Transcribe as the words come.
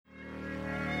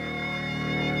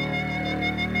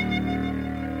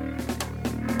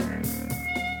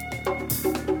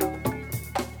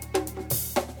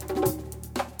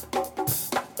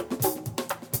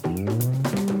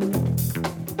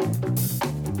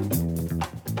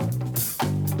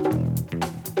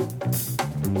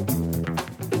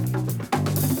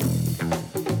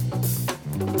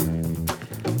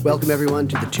Welcome, everyone,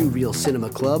 to the Two Real Cinema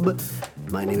Club.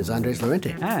 My name is Andres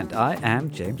Lorente. And I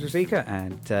am James Rosica.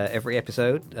 And every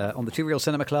episode on the Two Real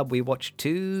Cinema Club, we watch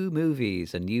two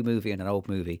movies, a new movie and an old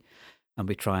movie, and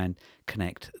we try and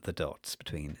connect the dots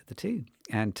between the two.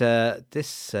 And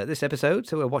this episode,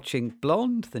 so we're watching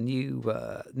Blonde, the new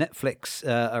Netflix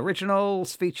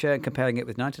originals feature, and comparing it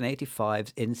with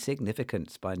 1985's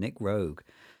Insignificance by Nick Rogue.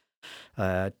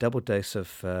 Double dose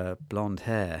of blonde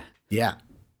hair. Yeah.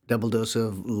 Double dose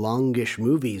of longish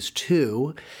movies,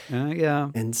 too. Yeah.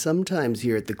 And sometimes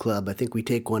here at the club, I think we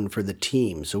take one for the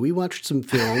team. So we watched some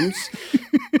films,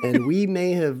 and we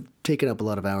may have taken up a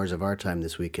lot of hours of our time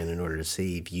this weekend in order to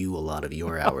save you a lot of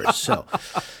your hours. So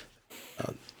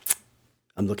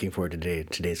I'm looking forward to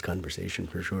today's conversation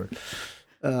for sure.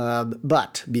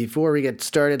 But before we get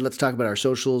started, let's talk about our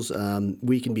socials.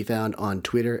 We can be found on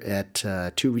Twitter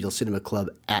at Two Real Cinema Club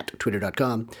at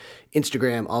twitter.com.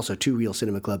 Instagram, also Two Real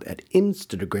Cinema Club at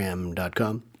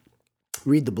instagram.com.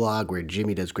 Read the blog where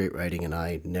Jimmy does great writing and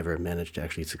I never managed to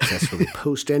actually successfully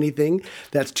post anything.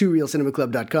 That's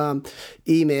tworealcinemaclub.com.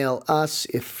 Email us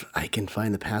if I can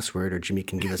find the password or Jimmy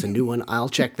can give us a new one. I'll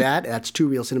check that. That's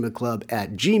tworealcinemaclub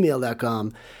at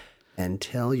gmail.com. And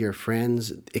tell your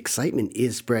friends. Excitement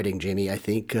is spreading, Jamie, I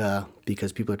think,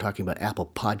 because people are talking about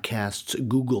Apple Podcasts,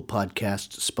 Google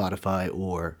Podcasts, Spotify,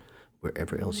 or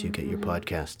wherever else you get your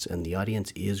podcasts. And the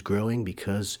audience is growing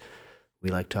because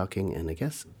we like talking, and I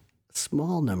guess a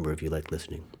small number of you like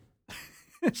listening.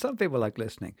 Some people like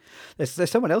listening. There's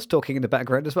someone else talking in the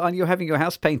background as well, and you're having your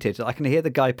house painted. I can hear the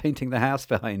guy painting the house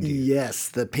behind you. Yes,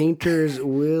 the painters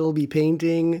will be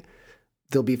painting.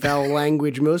 There'll be foul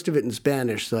language, most of it in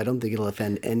Spanish, so I don't think it'll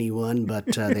offend anyone, but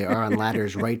they are on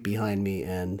ladders right behind me,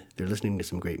 and they're listening to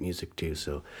some great music, too,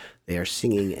 so they are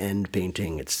singing and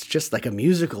painting. It's just like a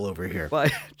musical over here.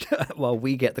 Well,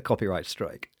 we get the copyright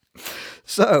strike.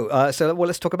 So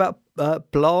let's talk about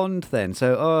Blonde then.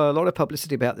 So a lot of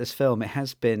publicity about this film. It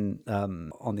has been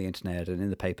on the internet and in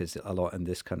the papers a lot in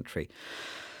this country.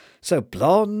 So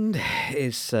Blonde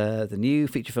is the new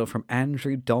feature film from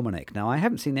Andrew Dominik. Now, I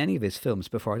haven't seen any of his films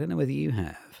before. I don't know whether you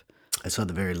have. I saw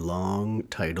the very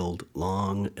long-titled,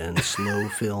 long and slow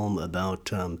film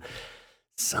about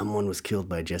someone was killed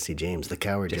by Jesse James, the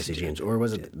coward Jesse James. Or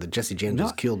was it the Jesse James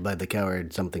was killed by the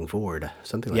coward something Ford?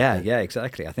 Something like that. Yeah,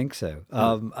 exactly. I think so.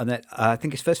 And then I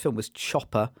think his first film was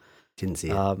Chopper. Didn't see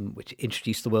it. Which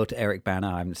introduced the world to Eric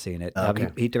Bana. I haven't seen it. Okay.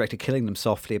 He directed Killing Them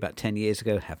Softly about 10 years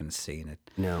ago. Haven't seen it.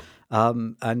 No.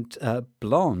 And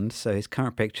Blonde, so his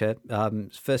current picture,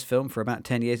 first film for about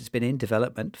 10 years. It's been in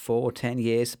development for 10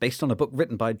 years, based on a book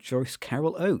written by Joyce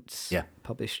Carol Oates. Yeah.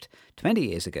 Published 20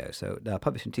 years ago, so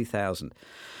published in 2000.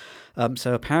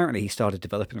 So apparently he started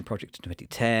developing the project in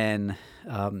 2010.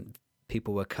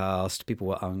 People were cast, people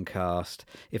were uncast.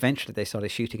 Eventually, they started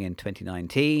shooting in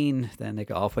 2019. Then they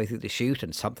got halfway through the shoot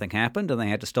and something happened and they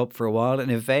had to stop for a while. And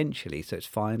eventually, so it's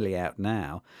finally out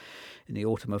now in the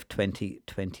autumn of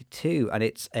 2022. And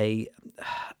it's a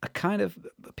kind of,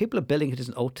 people are billing it as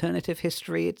an alternative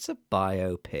history. It's a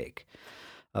biopic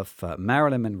of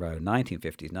Marilyn Monroe,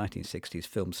 1950s, 1960s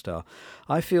film star.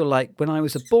 I feel like when I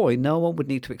was a boy, no one would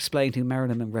need to explain who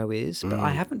Marilyn Monroe is, but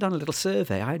I haven't done a little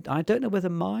survey. I don't know whether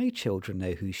my children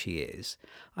know who she is.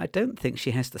 I don't think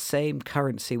she has the same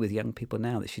currency with young people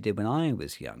now that she did when I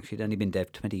was young. She'd only been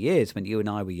dead 20 years when you and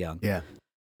I were young. Yeah.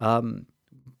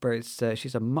 Whereas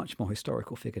she's a much more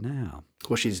historical figure now.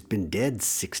 Well, she's been dead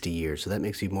 60 years, so that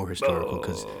makes you more historical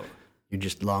because you're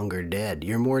just longer dead.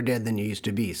 You're more dead than you used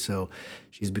to be, so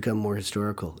she's become more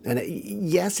historical. And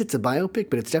yes, it's a biopic,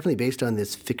 but it's definitely based on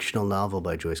this fictional novel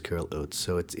by Joyce Carol Oates.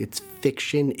 So it's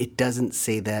fiction. It doesn't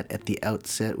say that at the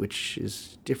outset, which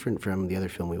is different from the other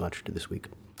film we watched this week.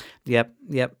 Yep.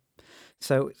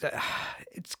 So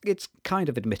it's kind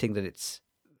of admitting that it's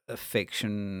a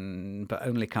fiction, but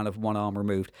only kind of one arm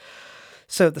removed.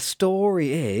 So the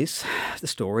story is the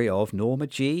story of Norma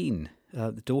Jean,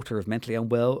 the daughter of mentally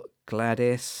unwell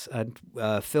Gladys, and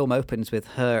film opens with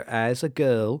her as a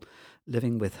girl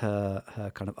living with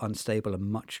her kind of unstable and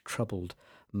much troubled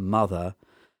mother.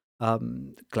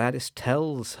 Gladys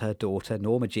tells her daughter,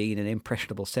 Norma Jean, an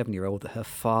impressionable 7-year-old, that her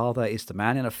father is the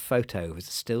man in a photo, it's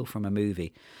a still from a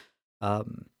movie.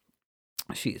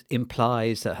 She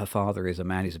implies that her father is a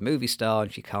man who's a movie star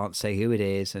and she can't say who it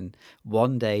is. And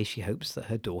one day she hopes that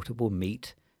her daughter will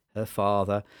meet her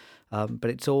father. But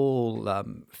it's all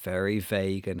very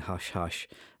vague and hush-hush,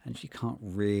 and she can't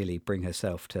really bring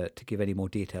herself to give any more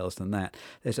details than that.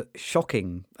 There's a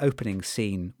shocking opening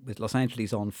scene with Los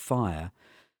Angeles on fire.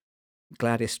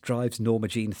 Gladys drives Norma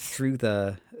Jean through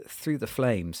the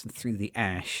flames and through the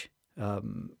ash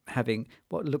having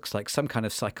what looks like some kind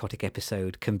of psychotic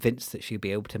episode, convinced that she'll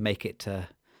be able to make it to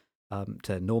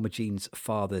Norma Jean's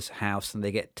father's house, and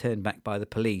they get turned back by the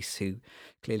police, who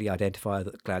clearly identify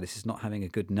that Gladys is not having a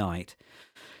good night.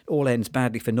 All ends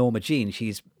badly for Norma Jean.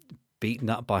 She's beaten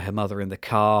up by her mother in the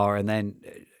car, and then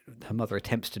her mother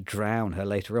attempts to drown her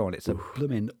later on. It's a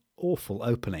blooming awful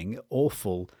opening,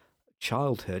 awful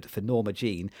childhood for Norma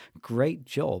Jean. Great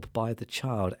job by the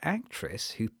child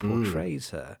actress who portrays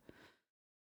her.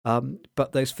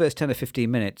 But those first 10 or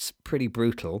 15 minutes, pretty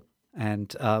brutal,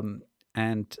 and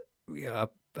a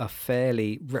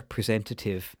fairly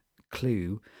representative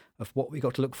clue of what we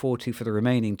got to look forward to for the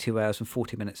remaining 2 hours and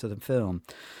 40 minutes of the film.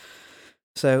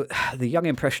 So the young,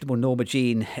 impressionable Norma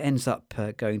Jean ends up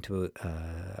going to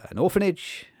an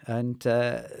orphanage, and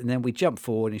then we jump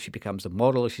forward and she becomes a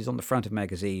model. She's on the front of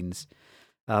magazines,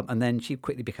 and then she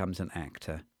quickly becomes an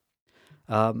actor.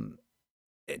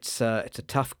 It's a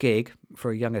tough gig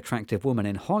for a young, attractive woman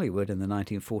in Hollywood in the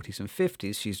 1940s and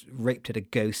 50s. She's raped at a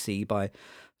go-see by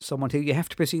someone who you have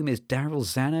to presume is Daryl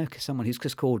Zanuck, someone who's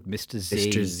just called Mr. Z.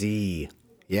 Mr. Z,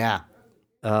 yeah.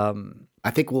 I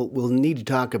think we'll need to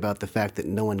talk about the fact that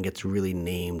no one gets really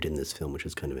named in this film, which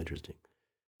is kind of interesting.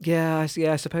 Yeah,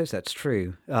 I suppose that's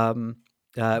true.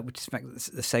 Which is in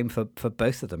fact the same for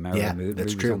both of them. Marilyn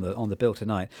movies on the bill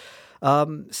tonight.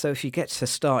 So she gets her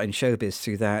start in showbiz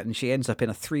through that, and she ends up in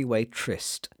a three-way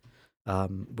tryst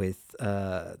with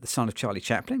the son of Charlie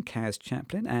Chaplin, Kaz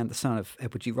Chaplin, and the son of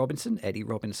Edward G. Robinson, Eddie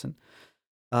Robinson.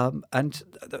 And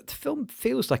the film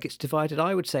feels like it's divided,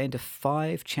 I would say, into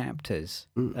 5 chapters.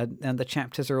 And the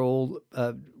chapters are all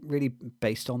really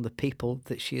based on the people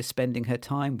that she is spending her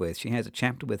time with. She has a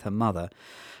chapter with her mother,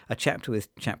 a chapter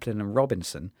with Chaplin and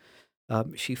Robinson.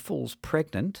 She falls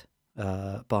pregnant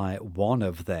by one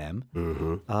of them.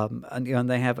 And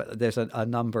they have there's a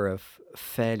number of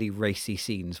fairly racy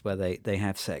scenes where they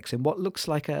have sex in what looks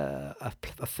like a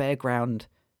fairground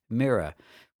mirror,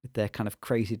 with their kind of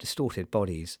crazy, distorted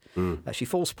bodies. She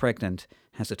falls pregnant,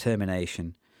 has a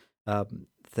termination.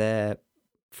 Their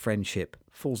friendship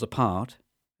falls apart.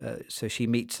 So she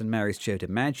meets and marries Joe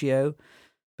DiMaggio,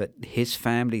 but his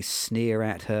family sneer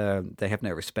at her. They have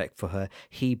no respect for her.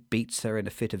 He beats her in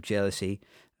a fit of jealousy.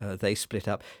 They split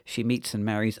up. She meets and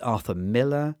marries Arthur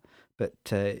Miller, but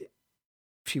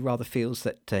she rather feels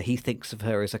that he thinks of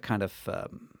her as a kind of...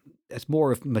 as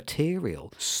more of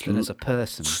material than as a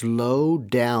person. Slow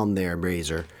down there,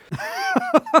 Razor.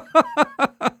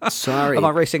 Sorry. Am I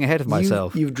racing ahead of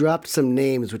myself? You've dropped some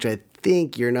names which I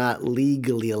think you're not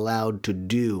legally allowed to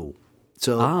do.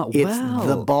 So it's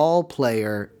the ball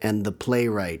player and the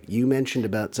playwright. You mentioned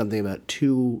something about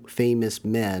 2 famous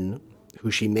men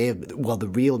who she may have, the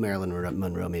real Marilyn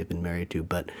Monroe may have been married to,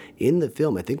 but in the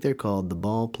film, I think they're called the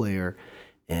ball player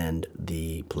and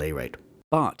the playwright.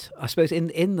 But I suppose in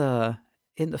the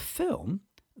film,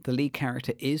 the lead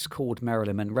character is called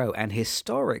Marilyn Monroe, and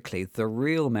historically, the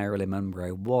real Marilyn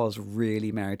Monroe was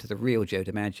really married to the real Joe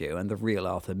DiMaggio and the real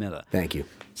Arthur Miller. Thank you.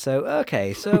 So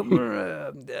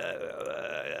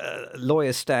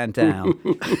lawyers stand down.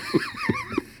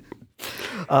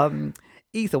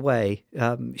 Either way,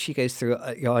 she goes through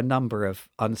a number of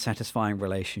unsatisfying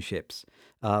relationships.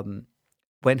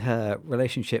 When her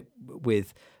relationship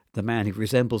with the man who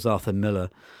resembles Arthur Miller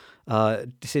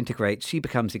disintegrates, she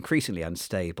becomes increasingly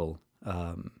unstable.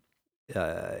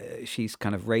 She's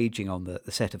kind of raging on the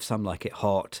set of Some Like It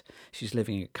Hot. She's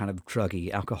living a kind of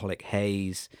druggy, alcoholic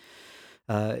haze.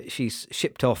 She's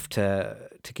shipped off to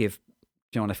give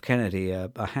John F. Kennedy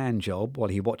a hand job while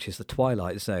he watches The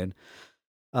Twilight Zone.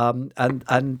 And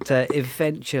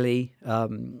eventually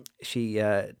she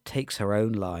takes her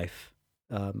own life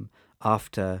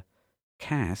after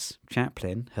Cass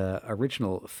Chaplin, her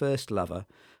original first lover,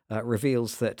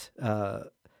 reveals that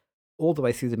all the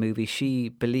way through the movie she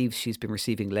believes she's been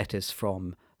receiving letters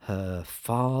from her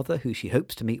father, who she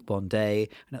hopes to meet one day.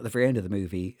 And at the very end of the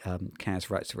movie, Cass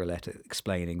writes her a letter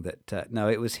explaining that no,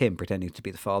 it was him pretending to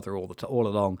be the father all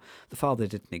along. The father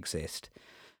didn't exist.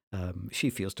 She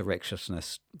feels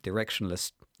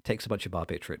directionless, takes a bunch of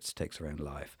barbiturates, takes her own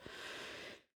life.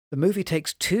 The movie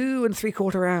takes 2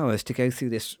 3/4 hours to go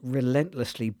through this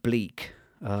relentlessly bleak,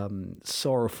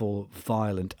 sorrowful,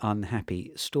 violent,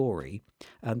 unhappy story.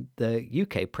 And the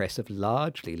UK press have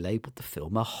largely labelled the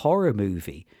film a horror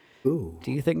movie. Ooh.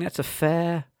 Do you think that's a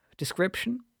fair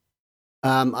description?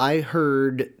 I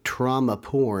heard trauma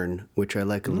porn, which I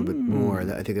like a little bit more.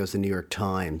 I think that was the New York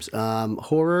Times.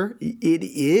 Horror, it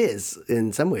is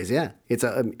in some ways, yeah. It's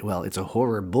a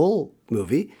horror bull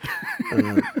movie.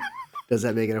 Does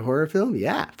that make it a horror film?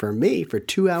 Yeah, for me, for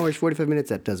 2 hours, 45 minutes,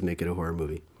 that does make it a horror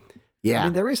movie. Yeah. I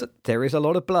mean, there is a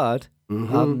lot of blood.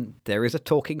 There is a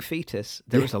talking fetus.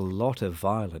 There is a lot of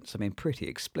violence. I mean, pretty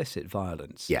explicit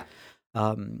violence. Yeah.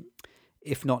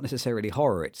 If not necessarily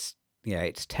horror, it's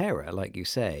terror, like you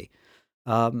say.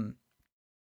 I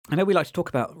know we like to talk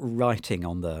about writing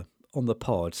on the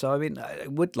pod, so I mean,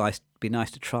 it would be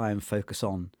nice to try and focus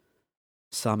on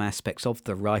some aspects of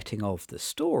the writing of the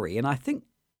story, and I think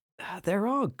there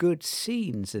are good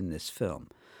scenes in this film.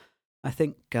 I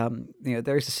think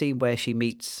there is a scene where she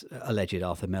meets alleged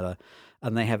Arthur Miller,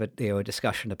 and they have a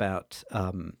discussion about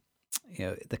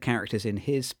the characters in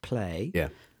his play. Yeah.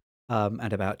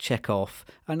 And about Chekhov,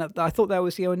 and I thought that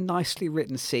was a nicely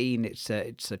written scene. It's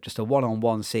just a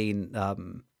one-on-one scene,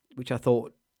 which I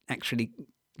thought actually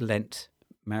lent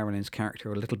Marilyn's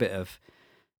character a little bit of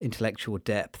intellectual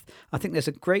depth. I think there's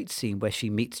a great scene where she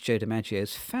meets Joe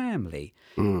DiMaggio's family,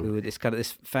 who is kind of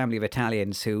this family of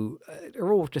Italians who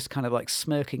are all just kind of like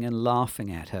smirking and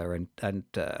laughing at her and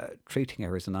treating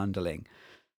her as an underling.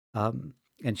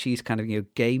 And she's kind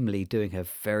of, gamely doing her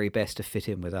very best to fit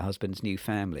in with her husband's new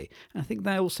family. And I think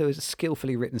that also is a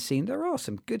skillfully written scene. There are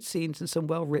some good scenes and some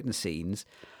well-written scenes,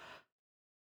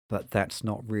 but that's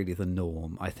not really the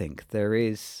norm, I think. There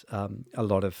is a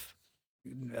lot of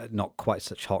not quite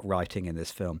such hot writing in this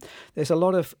film. There's a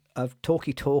lot of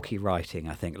talky writing,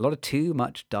 I think. A lot of too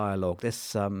much dialogue.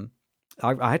 There's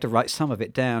I had to write some of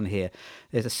it down here.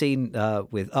 There's a scene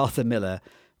with Arthur Miller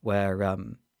where...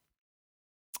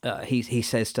 he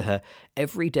says to her,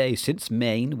 "Every day since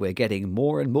Maine, we're getting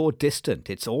more and more distant.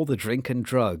 It's all the drink and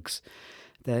drugs."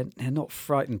 They're not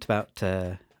frightened about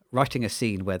writing a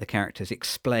scene where the characters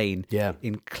explain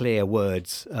in clear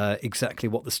words exactly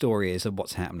what the story is and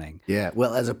what's happening. Yeah,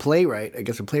 well, as a playwright, I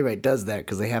guess a playwright does that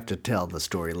because they have to tell the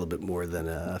story a little bit more than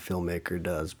a filmmaker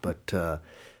does. But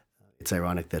it's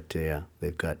ironic that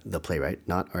they've got the playwright,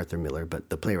 not Arthur Miller, but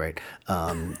the playwright,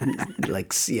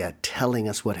 telling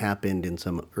us what happened in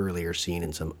some earlier scene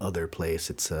in some other place.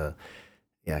 It's a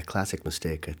classic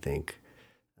mistake, I think.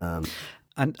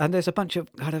 And there's a bunch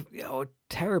of kind of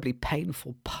terribly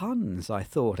painful puns, I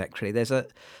thought, actually. There's a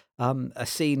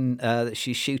scene that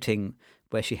she's shooting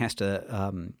where she has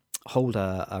to hold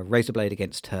a razor blade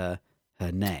against her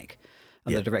neck.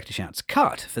 And the director shouts,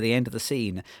 "Cut!" for the end of the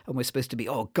scene. And we're supposed to be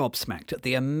gobsmacked at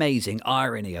the amazing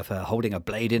irony of her holding a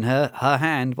blade in her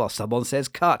hand while someone says,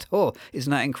 "Cut!" Oh,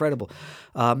 isn't that incredible?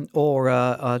 Or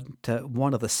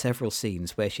one of the several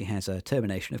scenes where she has a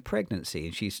termination of pregnancy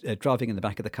and she's driving in the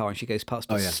back of the car and she goes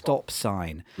past a stop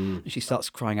sign. And she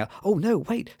starts crying out, "Oh, no,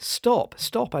 wait, stop,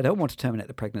 I don't want to terminate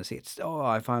the pregnancy."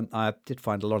 I did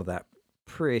find a lot of that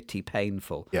pretty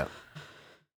painful. Yeah.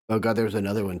 Oh, God, there's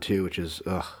another one, too, which is...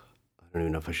 I don't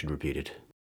even know if I should repeat it.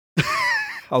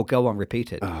 Oh, go on,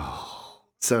 repeat it. Oh.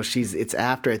 So it's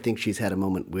after I think she's had a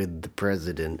moment with the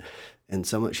president and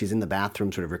she's in the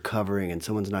bathroom sort of recovering and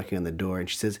someone's knocking on the door and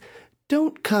she says,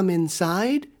 "Don't come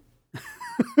inside."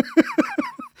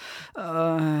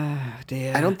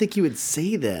 Dear. I don't think you would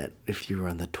say that if you were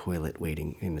on the toilet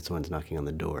waiting and someone's knocking on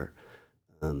the door.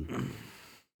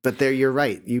 But you're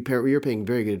right. You're paying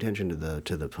very good attention to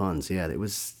the puns. Yeah, it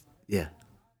was,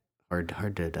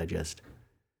 hard to digest.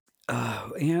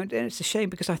 And it's a shame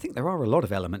because I think there are a lot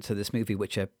of elements of this movie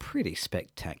which are pretty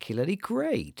spectacularly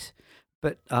great.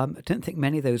 But I don't think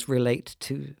many of those relate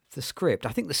to the script.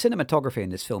 I think the cinematography in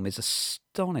this film is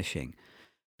astonishing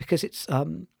because it's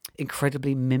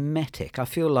incredibly mimetic. I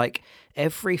feel like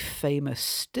every famous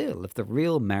still of the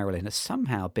real Marilyn has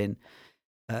somehow been...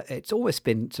 it's always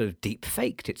been sort of deep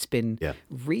faked. It's been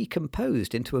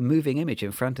recomposed into a moving image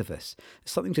in front of us.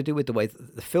 It's something to do with the way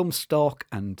the film stock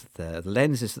and the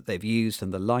lenses that they've used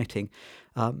and the lighting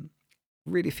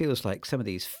really feels like some of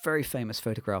these very famous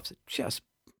photographs are just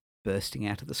bursting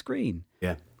out of the screen.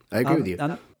 Yeah, I agree with you.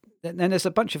 And then there's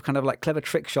a bunch of kind of like clever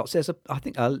trick shots. There's I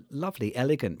think a lovely,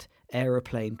 elegant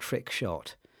aeroplane trick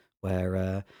shot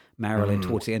where Marilyn,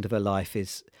 towards the end of her life,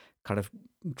 is kind of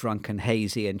drunk and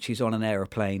hazy and she's on an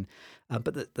aeroplane,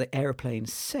 but the aeroplane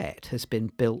set has been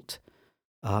built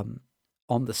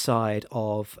on the side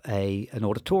of an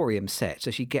auditorium set,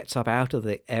 so she gets up out of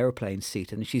the aeroplane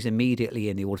seat and she's immediately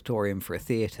in the auditorium for a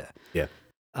theatre.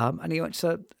 And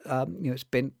it's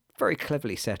been very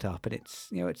cleverly set up, and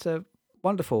it's a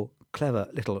wonderful, clever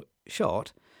little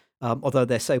shot. Although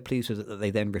they're so pleased with it that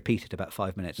they then repeat it about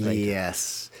 5 minutes later.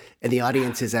 Yes, and the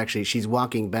audience is actually, she's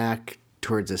walking back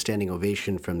towards a standing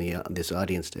ovation from this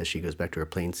audience as she goes back to her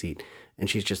plane seat, and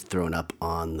she's just thrown up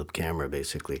on the camera,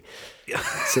 basically.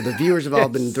 So the viewers have all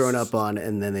been thrown up on,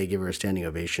 and then they give her a standing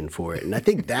ovation for it. And I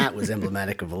think that was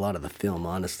emblematic of a lot of the film,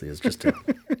 honestly. It's just to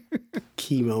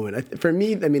key moment. For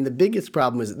me, I mean, the biggest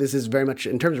problem is this is very much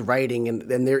in terms of writing,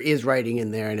 and there is writing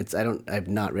in there, and I've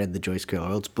not read the Joyce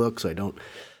Carol Oates book, so I don't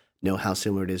know how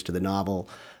similar it is to the novel.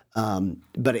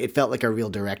 But it felt like a real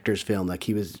director's film. Like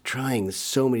he was trying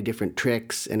so many different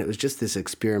tricks, and it was just this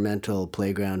experimental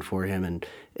playground for him. And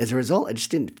as a result,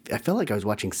 I felt like I was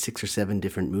watching 6 or 7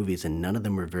 different movies, and none of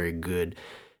them were very good.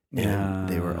 And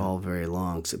they were all very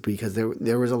long. So, because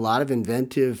there was a lot of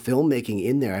inventive filmmaking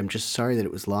in there. I'm just sorry that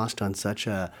it was lost on such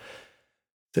a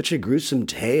gruesome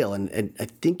tale. And I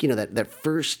think, that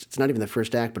first, it's not even the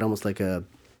first act, but almost like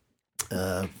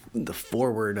the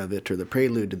forward of it, or the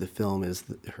prelude to the film, is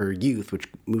her youth, which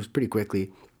moves pretty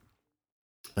quickly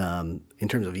in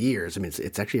terms of years. I mean,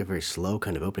 it's actually a very slow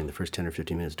kind of opening. The first 10 or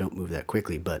 15 minutes don't move that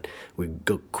quickly, but we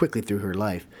go quickly through her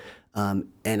life. And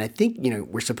I think,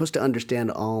 we're supposed to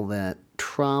understand all that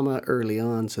trauma early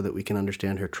on so that we can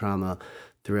understand her trauma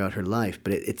throughout her life.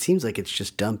 But it seems like it's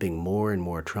just dumping more and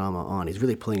more trauma on. He's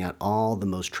really pulling out all the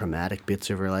most traumatic bits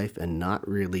of her life and not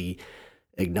really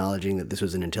acknowledging that this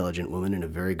was an intelligent woman and a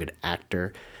very good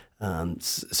actor.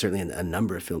 Certainly in a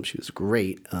number of films she was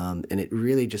great. And it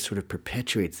really just sort of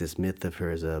perpetuates this myth of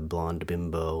her as a blonde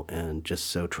bimbo and just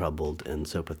so troubled and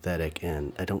so pathetic.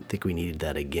 And I don't think we needed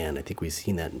that again. I think we've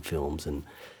seen that in films. And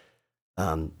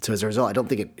so as a result, I don't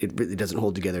think it really doesn't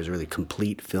hold together as a really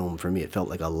complete film for me. It felt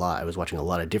like a lot. I was watching a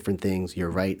lot of different things.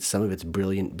 You're right. Some of it's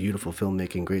brilliant, beautiful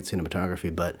filmmaking, great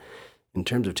cinematography. But in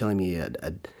terms of telling me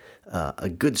a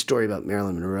good story about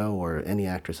Marilyn Monroe or any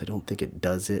actress, I don't think it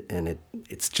does it, and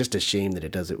it's just a shame that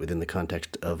it does it within the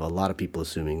context of a lot of people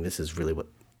assuming this is really what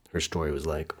her story was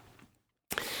like.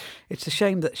 It's a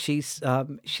shame that she's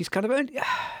kind of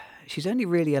she's only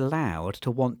really allowed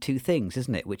to want 2 things,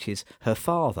 isn't it? Which is her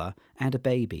father and a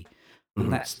baby.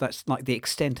 And that's like the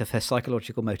extent of her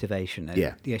psychological motivation. And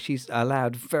yeah, she's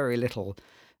allowed very little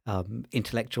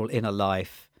intellectual inner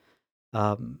life.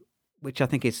 Which I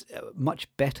think is much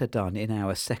better done in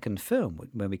our second film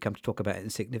when we come to talk about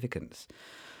Insignificance.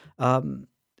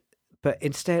 But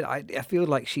instead, I feel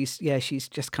like she's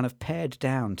just kind of pared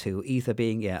down to either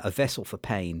being a vessel for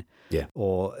pain,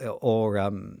 or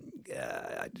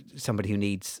somebody who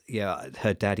needs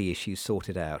her daddy issues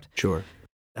sorted out. Sure.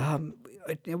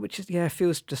 Which is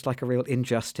feels just like a real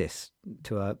injustice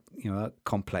to a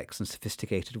complex and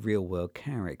sophisticated real world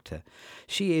character.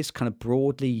 She is kind of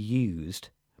broadly used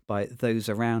by those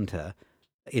around her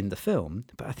in the film,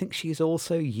 but I think she's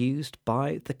also used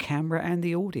by the camera and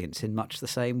the audience in much the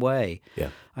same way. Yeah.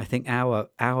 I think our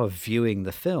viewing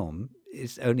the film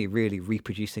is only really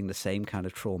reproducing the same kind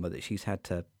of trauma that she's had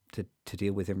to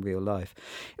deal with in real life.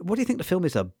 What do you think the film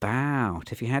is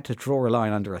about? If you had to draw a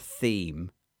line under a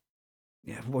theme,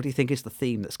 what do you think is the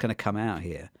theme that's going to come out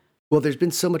here? Well, there's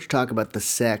been so much talk about the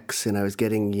sex, and I was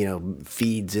getting,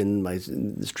 feeds in my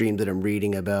stream that I'm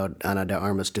reading about Ana de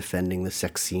Armas defending the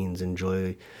sex scenes and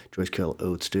Joyce Carol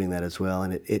Oates doing that as well.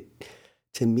 And it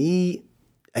to me,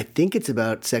 I think it's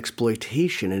about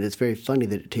sexploitation, and it's very funny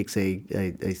that it takes a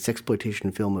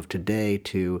sexploitation film of today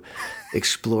to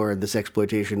explore the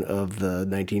sexploitation of the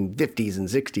 1950s and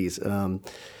 60s.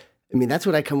 I mean, that's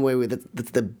what I come away with.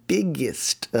 That's the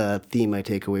biggest theme I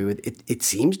take away with. It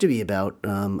seems to be about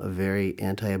a very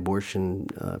anti-abortion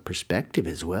perspective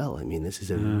as well. I mean, this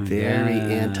is a very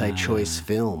anti-choice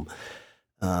film.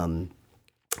 And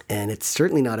it's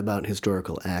certainly not about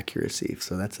historical accuracy.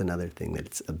 So that's another thing that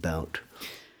it's about.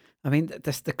 I mean,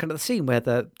 there's the kind of the scene where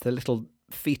the little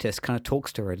fetus kind of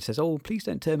talks to her and says, "Oh, please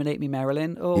don't terminate me,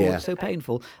 Marilyn. Oh, it's so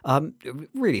painful." It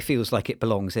really feels like it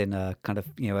belongs in a kind of,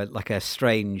 like a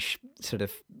strange sort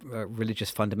of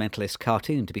religious fundamentalist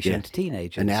cartoon to be shown to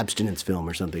teenagers. An abstinence film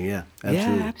or something,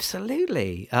 absolutely. Yeah,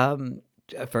 absolutely.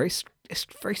 A very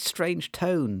strange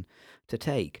tone to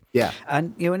take. Yeah.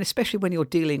 And, and especially when you're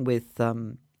dealing with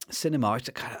cinema,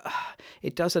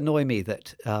 it does annoy me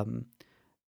that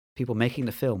people making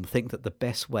the film think that the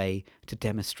best way to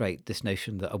demonstrate this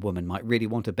notion that a woman might really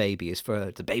want a baby is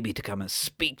for the baby to come and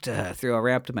speak to her through her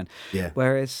abdomen. Yeah.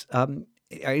 Whereas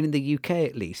in the UK,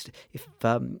 at least,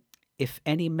 if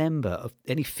any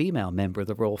female member of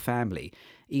the royal family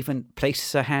even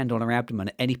places her hand on her abdomen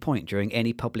at any point during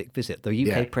any public visit,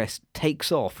 the UK press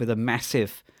takes off with a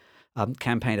massive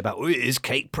campaign about, is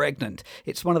Kate pregnant?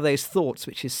 It's one of those thoughts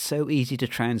which is so easy to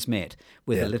transmit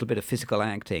with a little bit of physical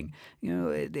acting.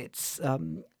 It's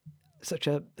such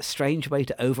a strange way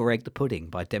to over-egg the pudding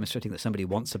by demonstrating that somebody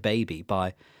wants a baby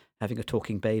by having a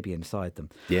talking baby inside them.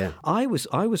 Yeah. I was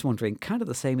wondering, kind of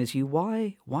the same as you,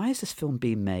 why is this film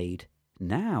being made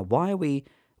now? Why are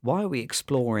we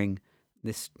exploring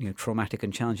this traumatic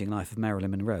and challenging life of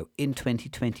Marilyn Monroe in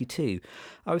 2022?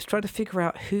 I was trying to figure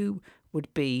out who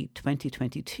would be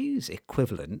 2022's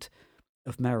equivalent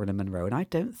of Marilyn Monroe, and I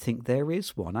don't think there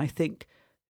is one. I think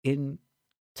in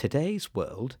today's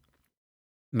world,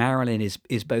 Marilyn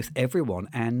is both everyone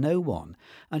and no one.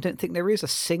 I don't think there is a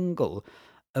single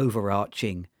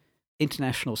overarching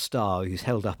international star who's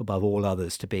held up above all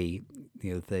others to be,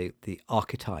 the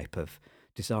archetype of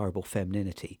desirable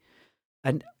femininity.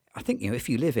 And I think, if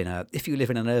you live in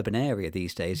an urban area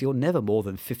these days, you're never more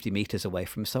than 50 meters away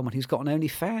from someone who's got an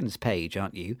OnlyFans page,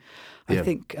 aren't you? I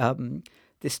think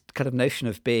this kind of notion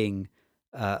of being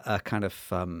a kind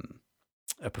of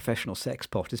a professional sex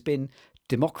pot has been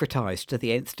democratized to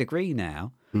the nth degree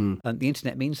now. And the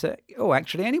internet means that,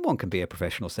 actually anyone can be a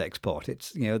professional sex pot.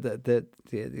 It's,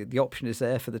 the option is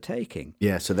there for the taking.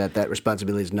 Yeah, so that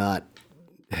responsibility is not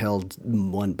held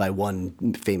by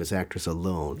one famous actress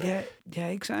alone. Yeah,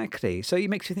 exactly. So it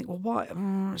makes you think, well, why?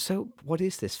 So what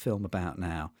is this film about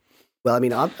now? Well, I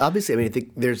mean, obviously, I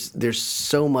think there's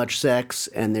so much sex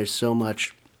and there's so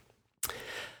much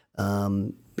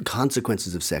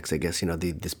consequences of sex. I guess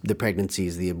the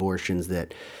pregnancies, the abortions,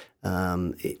 that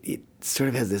it sort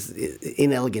of has this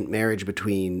inelegant marriage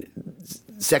between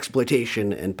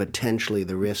sexploitation and potentially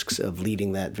the risks of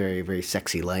leading that very, very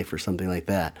sexy life or something like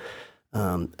that.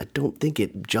 I don't think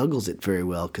it juggles it very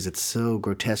well because it's so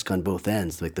grotesque on both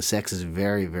ends. Like the sex is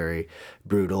very, very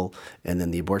brutal, and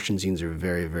then the abortion scenes are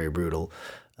very, very brutal.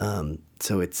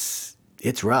 So it's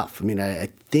rough. I mean, I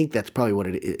think that's probably what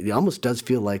it almost does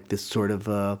feel like this sort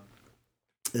of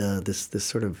this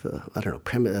sort of I don't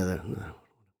know,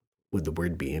 would the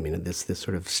word be? I mean, this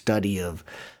sort of study of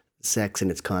sex and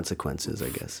its consequences, I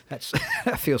guess.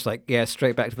 That feels like,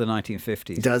 straight back to the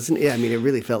 1950s. Doesn't it? Yeah, I mean, it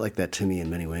really felt like that to me in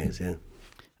many ways, yeah.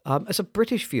 As a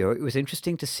British viewer, it was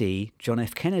interesting to see John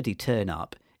F. Kennedy turn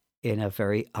up in a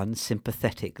very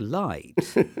unsympathetic light.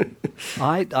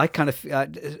 I kind of,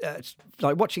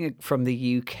 like watching it from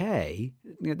the UK,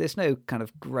 there's no kind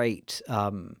of great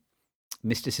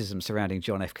mysticism surrounding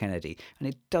John F. Kennedy, and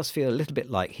it does feel a little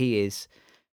bit like he is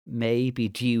maybe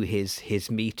due his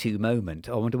Me Too moment.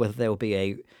 I wonder whether there will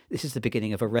be this is the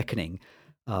beginning of a reckoning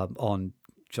on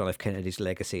John F. Kennedy's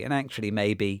legacy, and actually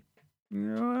maybe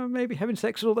having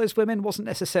sex with all those women wasn't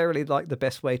necessarily like the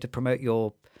best way to promote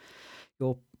your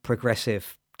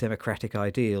progressive democratic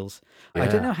ideals. Yeah. I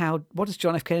don't know what does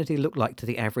John F. Kennedy look like to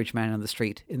the average man on the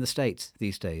street in the States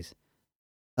these days?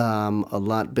 A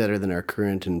lot better than our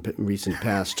current and recent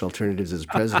past alternatives as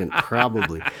president,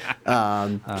 probably.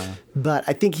 But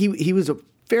I think he was a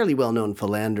fairly well-known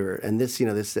philanderer, and this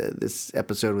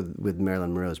episode with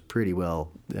Marilyn Monroe is pretty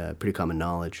common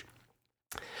knowledge.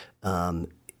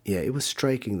 It was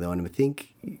striking though, and I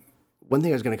think one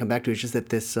thing I was going to come back to is just that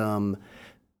this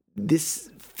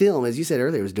film, as you said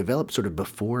earlier, was developed sort of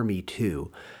before Me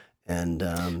Too. And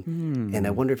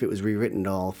I wonder if it was rewritten at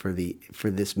all for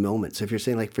this moment. So if you're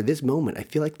saying like for this moment, I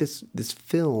feel like this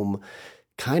film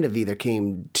kind of either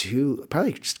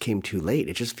probably just came too late.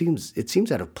 It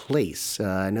seems out of place.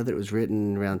 I know that it was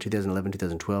written around 2011,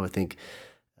 2012. I think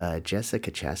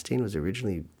Jessica Chastain was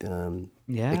originally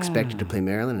expected to play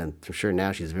Marilyn, and I'm sure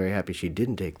now she's very happy she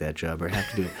didn't take that job or have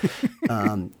to do it.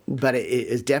 But it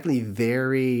is definitely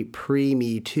very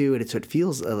pre-Me Too, and so it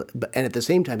feels, and at the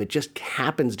same time, it just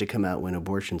happens to come out when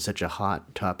abortion's such a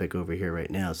hot topic over here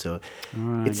right now. So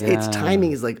its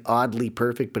timing is like oddly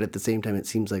perfect, but at the same time, it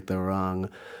seems like the wrong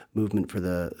movement for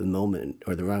the moment,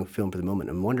 or the wrong film for the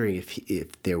moment. I'm wondering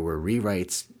if there were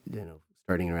rewrites,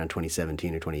 starting around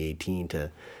 2017 or 2018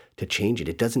 to change it.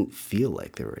 It doesn't feel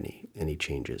like there were any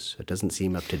changes. It doesn't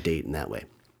seem up to date in that way.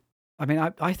 I mean,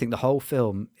 I think the whole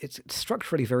film, it's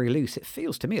structurally very loose. It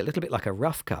feels to me a little bit like a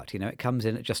rough cut. It comes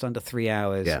in at just under 3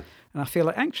 hours. Yeah. And I feel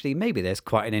like actually maybe there's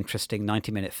quite an interesting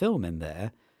 90-minute film in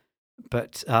there.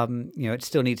 But, it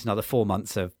still needs another 4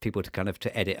 months of people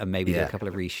to edit and maybe do a couple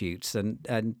of reshoots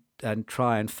and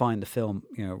try and find the film,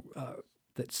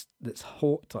 that's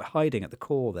hiding at the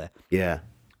core there. Yeah.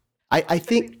 I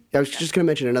think I was just going to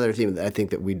mention another theme that I think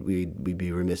that we'd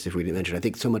be remiss if we didn't mention. I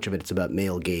think so much of it's about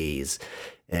male gaze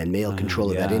and male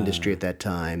control of that industry at that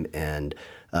time, and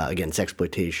again,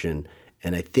 sexploitation.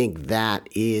 And I think that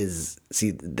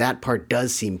part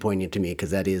does seem poignant to me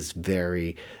because that is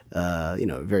very,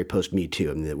 very post Me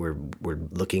Too. I mean, that we're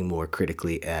looking more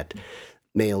critically at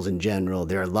males in general.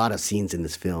 There are a lot of scenes in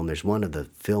this film. There's one of the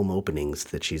film openings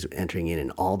that she's entering in,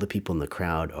 and all the people in the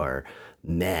crowd are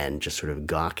men just sort of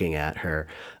gawking at her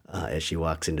as she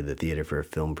walks into the theater for a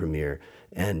film premiere.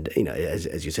 And,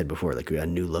 as you said before, like a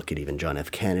new look at even John F.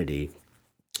 Kennedy,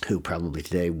 who probably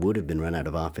today would have been run out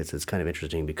of office. It's kind of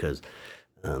interesting because,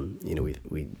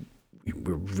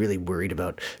 we're really worried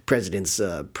about presidents'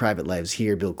 private lives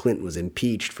here. Bill Clinton was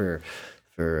impeached for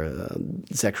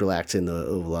sexual acts in the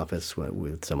Oval Office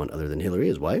with someone other than Hillary,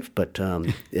 his wife. But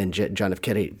and John F.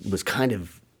 Kennedy was kind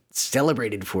of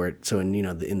celebrated for it. So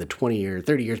in the 20 or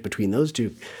 30 years between those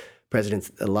two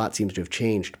presidents, a lot seems to have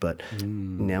changed. But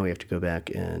now we have to go back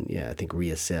and I think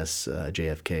reassess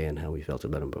JFK and how we felt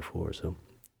about him before. So.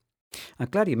 I'm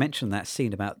glad you mentioned that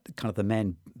scene about kind of the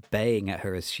men baying at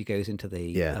her as she goes into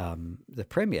the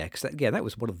premiere, because that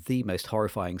was one of the most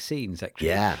horrifying scenes, actually.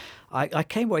 Yeah. I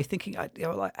came away thinking,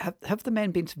 have the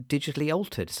men been digitally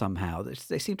altered somehow?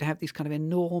 They seem to have these kind of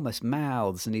enormous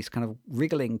mouths and these kind of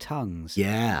wriggling tongues.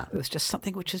 Yeah. It was just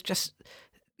something which is just...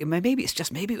 Maybe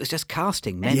it was just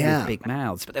casting men with big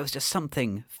mouths, but there was just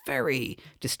something very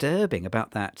disturbing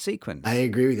about that sequence. I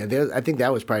agree with you. I think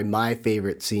that was probably my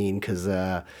favorite scene because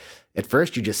at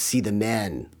first you just see the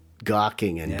men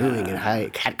gawking and booing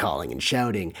and catcalling and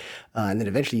shouting. And then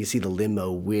eventually you see the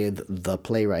limo with the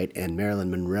playwright and Marilyn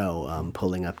Monroe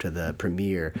pulling up to the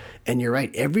premiere. And you're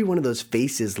right, every one of those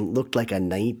faces looked like a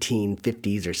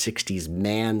 1950s or 60s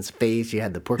man's face. You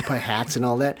had the pork pie hats and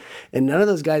all that. And none of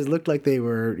those guys looked like they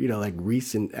were, like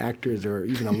recent actors or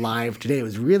even alive today. It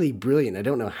was really brilliant. I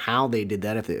don't know how they did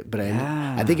that, I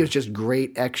think it was just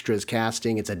great extras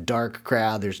casting. It's a dark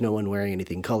crowd. There's no one wearing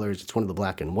anything colors. It's one of the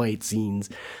black and white scenes.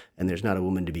 And there's not a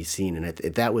woman to be seen. And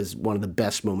that was one of the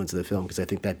best moments of the film because I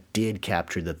think that did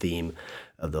capture the theme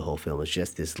of the whole film. It's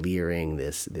just this leering,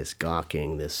 this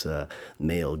gawking, this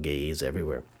male gaze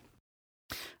everywhere.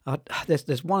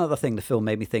 There's one other thing the film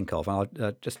made me think of, and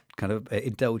I'll just kind of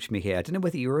indulge me here. I don't know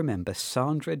whether you remember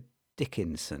Sandra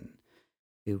Dickinson,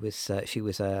 who was she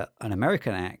was an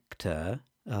American actor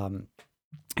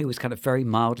who was kind of very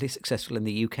mildly successful in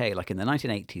the UK, like in the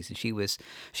 1980s, and she was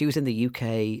in the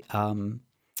UK.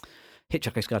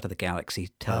 Hitchhiker's Guide to the Galaxy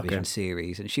television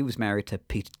series, and she was married to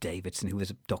Peter Davidson, who was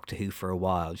a Doctor Who for a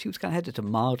while. She was kind of headed a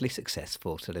mildly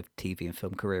successful sort of TV and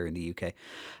film career in the UK,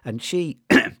 and she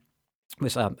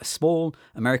was a small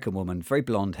American woman, very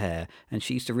blonde hair, and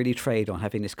she used to really trade on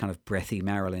having this kind of breathy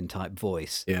Marilyn type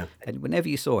voice. Yeah. And whenever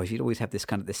you saw her, she'd always have this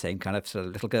same kind of sort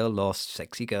of little girl lost,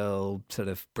 sexy girl, sort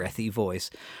of breathy voice.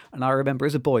 And I remember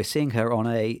as a boy seeing her on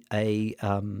a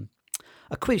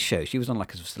quiz show. She was on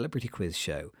like a celebrity quiz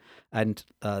show. And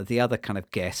the other kind of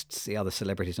guests, the other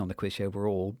celebrities on the quiz show were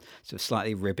all sort of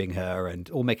slightly ribbing her and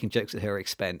all making jokes at her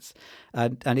expense.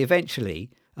 And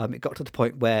eventually it got to the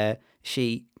point where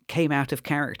she came out of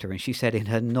character and she said in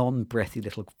her non-breathy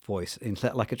little voice, in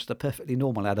like just a perfectly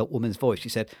normal adult woman's voice, she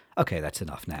said, "Okay, that's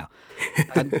enough now."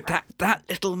 And that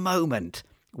little moment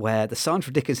where the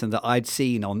Sandra Dickinson that I'd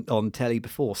seen on telly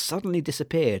before suddenly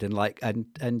disappeared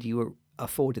and you were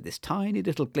afforded this tiny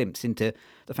little glimpse into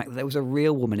the fact that there was a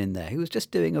real woman in there who was just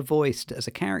doing a voice as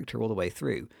a character all the way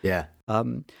through. Yeah.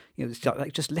 It's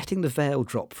like just letting the veil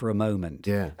drop for a moment.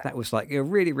 Yeah. That was like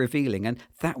really revealing. And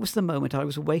that was the moment I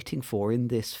was waiting for in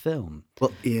this film.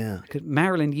 Well, yeah. Because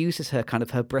Marilyn uses her kind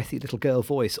of her breathy little girl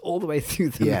voice all the way through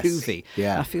the movie.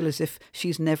 Yeah. I feel as if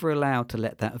she's never allowed to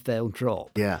let that veil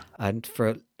drop. Yeah. And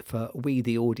for we,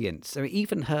 the audience, I mean,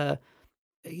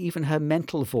 even her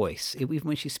mental voice, even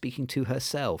when she's speaking to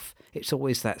herself, it's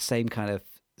always that same kind of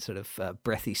sort of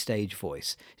breathy stage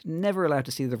voice. She's never allowed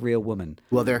to see the real woman.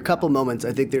 Well, there are a couple moments.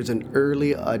 I think there's an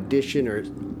early audition or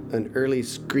an early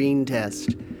screen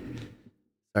test.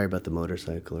 Sorry about the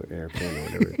motorcycle or airplane or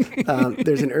whatever.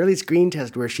 There's an early screen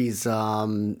test where she's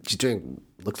doing,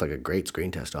 looks like a great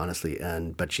screen test, honestly.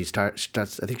 But she starts,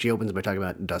 I think she opens by talking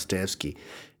about Dostoevsky.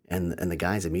 And the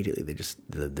guys immediately,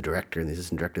 the director and the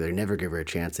assistant director, they never give her a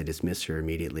chance. They dismiss her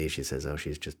immediately. She says, "Oh,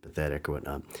 she's just pathetic," or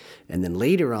whatnot. And then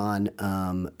later on,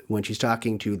 when she's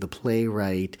talking to the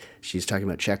playwright, she's talking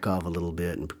about Chekhov a little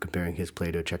bit and comparing his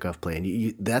play to a Chekhov play.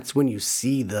 And that's when you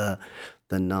see the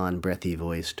non-breathy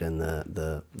voiced and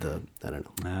the I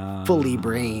don't know, fully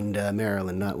brained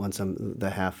Marilyn, not the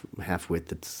half-wit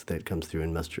that comes through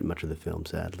in much of the film,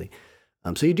 sadly.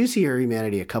 So you do see her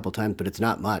humanity a couple times, but it's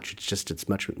not much. It's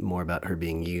much more about her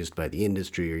being used by the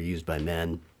industry or used by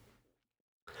men.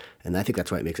 And I think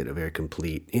that's why it makes it a very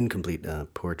incomplete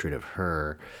portrait of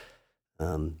her.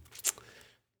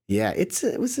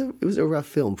 It was a rough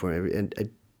film for me. And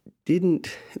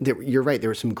you're right, there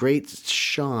were some great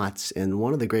shots, and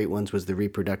one of the great ones was the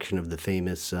reproduction of the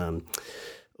famous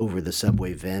over the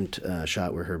subway vent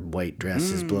shot where her white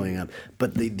dress is blowing up.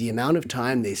 But the amount of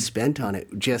time they spent on it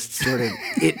just sort of,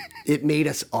 it made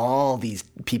us all these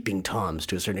peeping Toms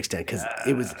to a certain extent,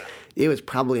 because it was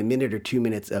probably a minute or 2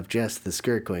 minutes of just the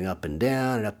skirt going up and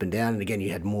down and up and down. And again,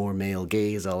 you had more male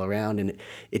gaze all around. And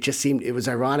it just seemed, it was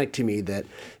ironic to me that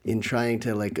in trying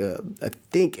to, like, I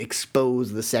think,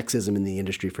 expose the sexism in the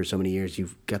industry for so many years,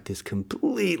 you've got this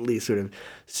completely sort of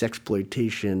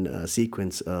sexploitation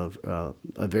sequence of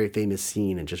a very famous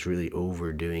scene and just really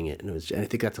overdoing it. And I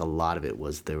think that's a lot of it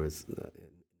was the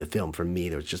film, for me,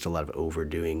 there was just a lot of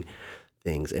overdoing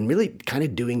things and really kind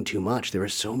of doing too much. There were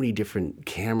so many different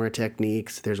camera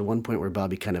techniques. There's one point where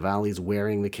Bobby Cannavale's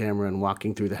wearing the camera and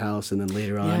walking through the house, and then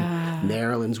later on,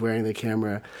 Marilyn's wearing the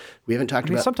camera. We haven't talked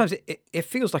about... Sometimes it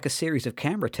feels like a series of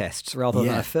camera tests rather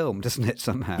than a film, doesn't it,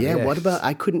 somehow? Yeah, what about...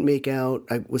 I couldn't make out...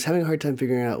 I was having a hard time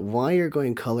figuring out why you're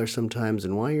going color sometimes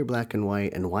and why you're black and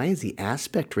white and why is the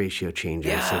aspect ratio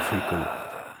changing so frequent?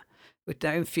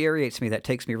 That infuriates me. That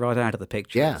takes me right out of the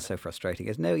picture. Yeah. It's so frustrating.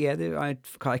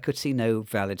 I could see no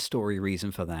valid story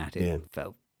reason for that. It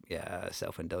felt,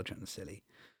 self-indulgent and silly.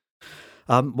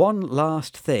 One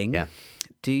last thing. Yeah.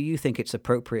 Do you think it's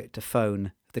appropriate to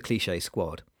phone the Cliche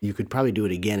Squad? You could probably do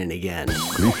it again and again.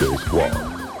 Cliche Squad.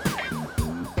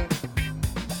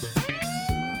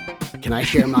 Can I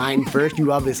share mine first?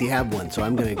 You obviously have one, so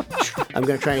I'm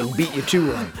gonna try and beat you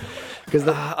to one. Because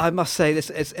I must say, this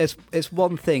it's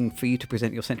one thing for you to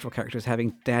present your central character as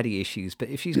having daddy issues, but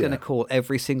if she's going to call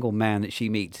every single man that she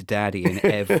meets daddy in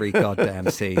every goddamn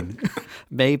scene,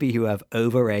 maybe you have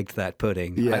over-egged that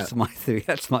pudding. Yeah. That's my theory.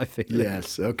 That's my feeling.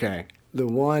 Yes. Okay. The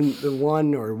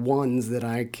one or ones that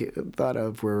I thought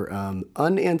of were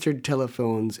unanswered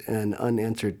telephones and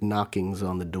unanswered knockings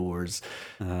on the doors.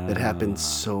 That happened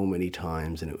so many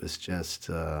times, and it was just.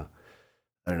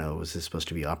 I don't know, was this supposed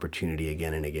to be opportunity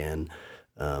again and again?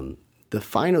 The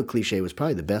final cliche was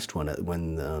probably the best one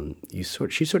when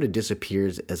she sort of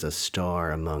disappears as a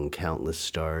star among countless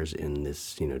stars in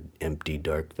this, empty,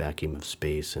 dark vacuum of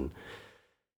space, and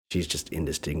she's just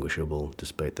indistinguishable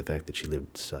despite the fact that she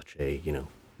lived such a,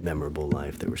 memorable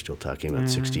life that we're still talking about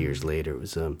 60 years later. It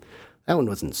was that one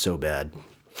wasn't so bad.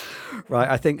 Right,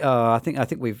 I think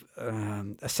we've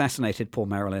assassinated poor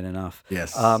Marilyn enough.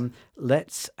 Yes.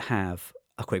 Let's have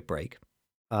a quick break,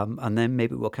 and then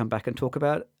maybe we'll come back and talk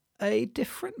about a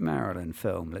different Marilyn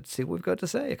film. Let's see what we've got to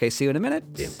say. Okay, see you in a minute.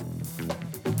 Yeah.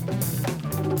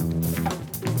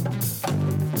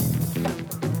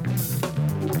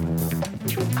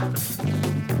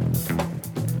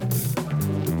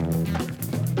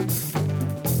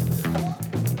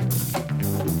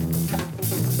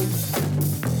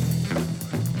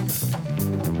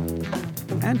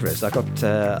 Andres, I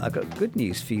got good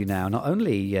news for you now. Not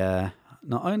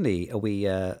only are we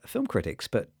film critics,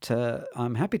 but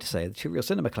I'm happy to say the Two Real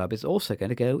Cinema Club is also going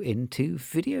to go into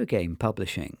video game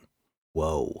publishing.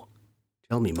 Whoa.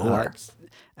 Tell me more.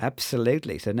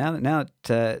 Absolutely. So now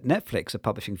that Netflix are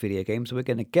publishing video games, we're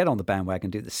going to get on the bandwagon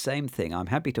and do the same thing. I'm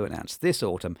happy to announce this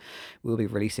autumn we'll be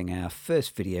releasing our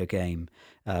first video game,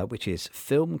 which is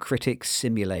Film Critic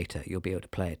Simulator. You'll be able to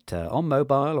play it on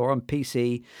mobile or on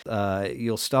PC.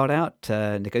 You'll start out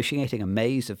negotiating a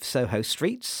maze of Soho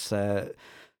streets,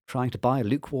 trying to buy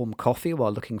lukewarm coffee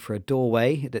while looking for a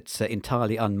doorway that's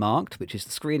entirely unmarked, which is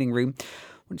the screening room.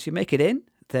 Once you make it in,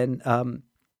 then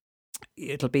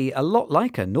it'll be a lot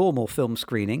like a normal film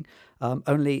screening,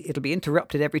 only it'll be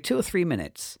interrupted every 2 or 3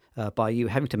 minutes by you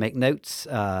having to make notes.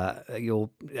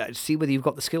 You'll see whether you've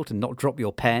got the skill to not drop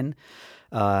your pen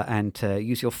and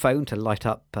use your phone to light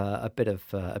up a bit of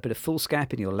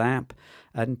foolscap in your lap,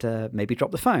 and maybe drop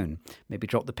the phone, maybe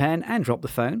drop the pen and drop the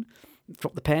phone,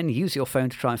 drop the pen, use your phone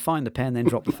to try and find the pen, then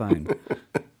drop the phone.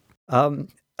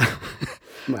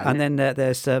 And then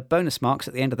there's bonus marks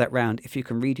at the end of that round if you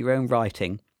can read your own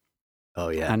writing. Oh,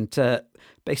 yeah. And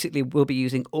basically, we'll be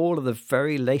using all of the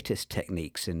very latest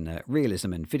techniques in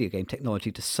realism and video game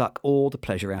technology to suck all the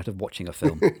pleasure out of watching a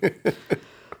film.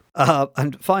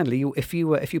 And finally, if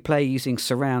you play using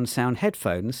surround sound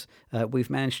headphones, we've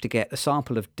managed to get a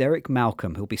sample of Derek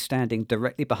Malcolm, who'll be standing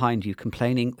directly behind you,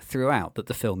 complaining throughout that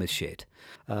the film is shit.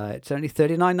 It's only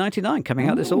 $39.99 coming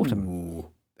out this autumn.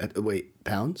 Wait,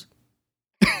 pounds?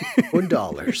 Or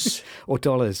dollars? Or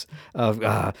dollars.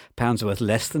 Pounds are worth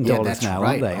less than dollars now,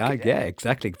 right. aren't they? Okay. Yeah,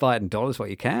 exactly. Buy it in dollars what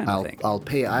you can, I think. I'll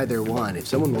pay either one. If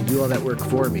someone will do all that work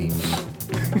for me,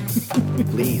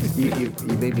 please. You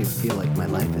made me feel like my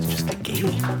life is just a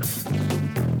game.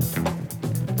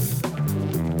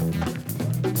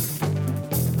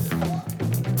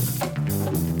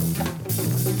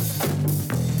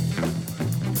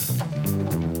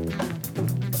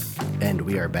 And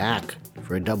we are back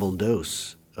for a double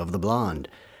dose of the blonde.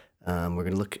 We're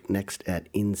going to look next at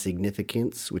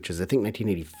Insignificance, which is, I think,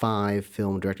 1985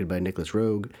 film directed by Nicholas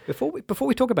Roeg. Before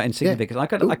we talk about Insignificance, I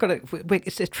got to wait.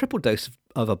 It's a triple dose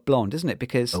of a blonde, isn't it?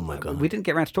 Because Oh my God. we didn't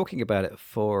get around to talking about it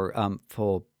for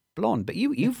blonde, but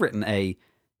you've written a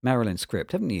Marilyn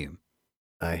script, haven't you?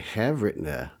 I have written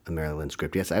a Marilyn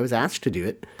script. Yes, I was asked to do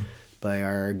it by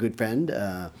our good friend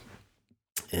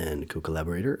and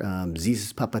co-collaborator,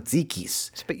 Zis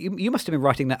Papatzikis. But you must have been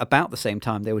writing that about the same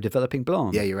time they were developing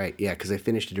Blonde. Yeah, you're right. Yeah, because I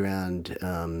finished it around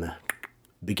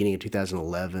beginning of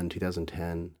 2011,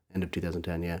 2010, end of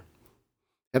 2010, yeah.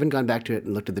 Haven't gone back to it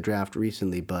and looked at the draft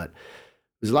recently, but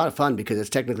it was a lot of fun because it's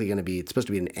technically going to be, it's supposed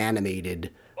to be an animated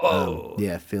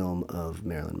film of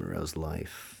Marilyn Monroe's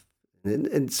life.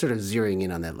 And sort of zeroing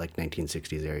in on that like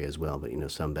 1960s area as well, but,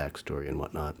 some backstory and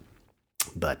whatnot.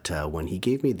 But when he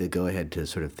gave me the go-ahead to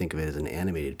sort of think of it as an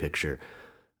animated picture,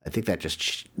 I think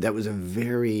that was a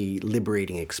very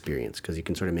liberating experience because you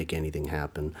can sort of make anything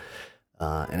happen.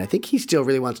 And I think he still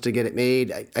really wants to get it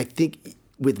made. I think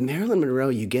with Marilyn Monroe,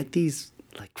 you get these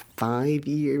like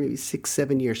 5-year, maybe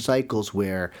 6-7-year cycles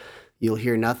where you'll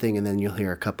hear nothing and then you'll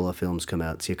hear a couple of films come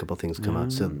out, see a couple of things come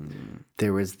out. So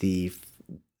there was the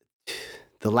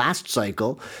last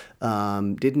cycle.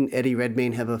 Didn't Eddie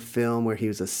Redmayne have a film where he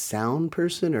was a sound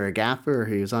person or a gaffer, or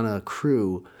he was on a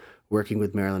crew working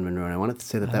with Marilyn Monroe? And I wanted to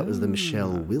say that was the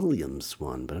Michelle Williams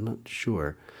one, but I'm not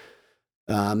sure.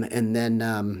 And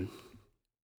then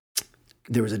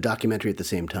there was a documentary at the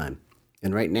same time.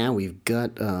 And right now we've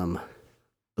got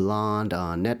Blonde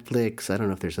on Netflix. I don't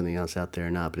know if there's something else out there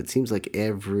or not, but it seems like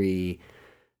every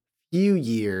few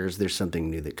years there's something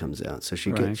new that comes out. So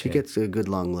she gets a good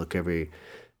long look every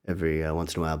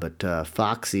once in a while. But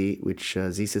Foxy, which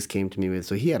Zesis came to me with,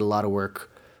 so he had a lot of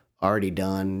work already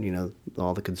done,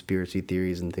 all the conspiracy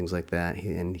theories and things like that.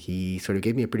 And he sort of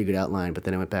gave me a pretty good outline, but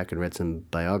then I went back and read some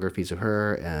biographies of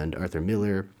her and Arthur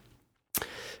Miller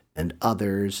and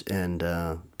others and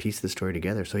pieced the story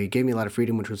together. So he gave me a lot of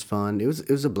freedom, which was fun. It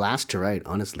was a blast to write,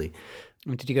 honestly.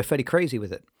 Did you go fairly crazy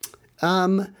with it?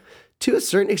 To a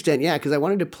certain extent, yeah, because I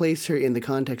wanted to place her in the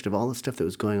context of all the stuff that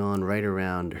was going on right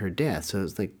around her death. So it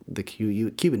was like the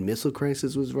Cuban Missile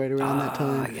Crisis was right around that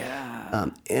time. Yeah.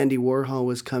 Andy Warhol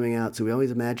was coming out, so we always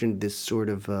imagined this sort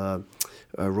of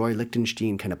Roy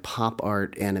Lichtenstein kind of pop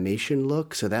art animation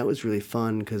look. So that was really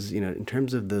fun because, in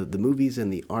terms of the movies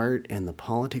and the art and the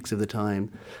politics of the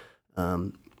time,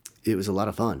 it was a lot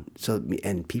of fun. So,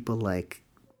 and people like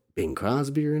Bing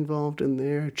Crosby are involved in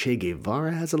there. Che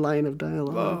Guevara has a line of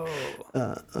dialogue.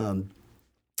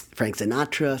 Frank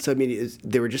Sinatra. So,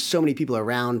 there were just so many people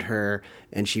around her,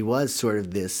 and she was sort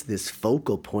of this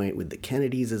focal point with the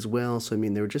Kennedys as well. So,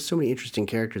 there were just so many interesting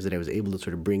characters that I was able to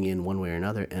sort of bring in one way or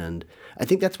another. And I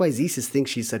think that's why Zesis thinks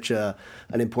she's such an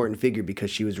important figure, because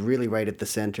she was really right at the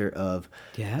center of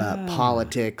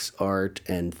politics, art,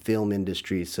 and film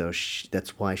industry. So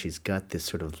that's why she's got this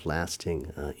sort of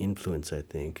lasting influence, I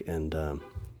think. And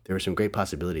there were some great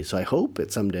possibilities. So I hope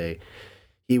that someday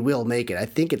he will make it. I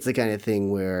think it's the kind of thing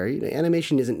where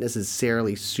animation isn't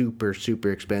necessarily super,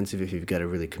 super expensive if you've got a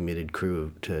really committed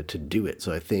crew to do it.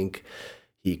 So I think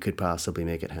he could possibly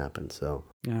make it happen. So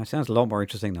yeah, it sounds a lot more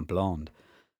interesting than Blonde.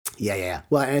 Yeah.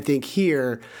 Well, and I think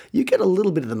here you get a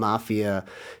little bit of the mafia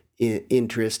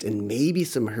interest and maybe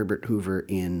some Herbert Hoover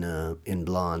in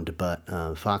Blonde, but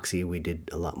Foxy, we did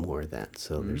a lot more of that.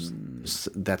 So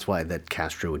that's why that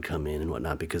Castro would come in and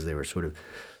whatnot, because they were sort of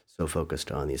so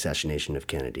focused on the assassination of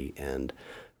Kennedy and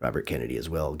Robert Kennedy as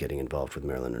well, getting involved with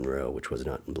Marilyn Monroe, which was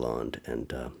not in Blonde,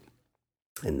 and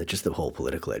just the whole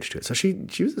political edge to it. So she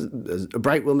was a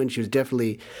bright woman. She was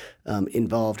definitely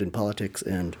involved in politics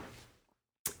and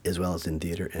as well as in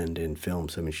theater and in film.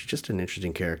 So, she's just an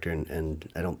interesting character, and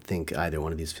I don't think either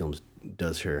one of these films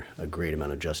does her a great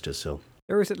amount of justice. So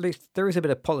there is a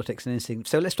bit of politics in Insignificance.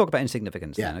 So let's talk about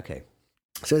Insignificance then. Okay.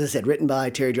 So as I said, written by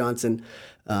Terry Johnson,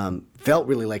 felt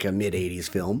really like a mid-'80s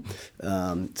film.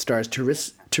 Stars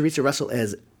Teresa Russell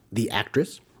as the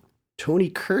actress, Tony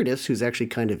Curtis, who's actually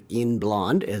kind of in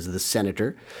Blonde as the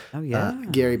senator,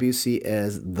 Gary Busey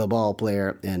as the ball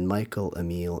player, and Michael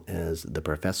Emile as the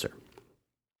professor.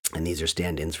 And these are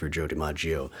stand-ins for Joe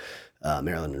DiMaggio,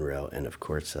 Marilyn Monroe, and of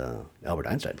course Albert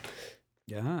Einstein.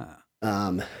 Yeah.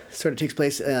 Sort of takes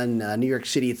place in New York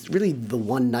City. It's really the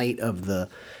one night of the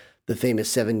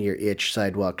famous 7-Year Itch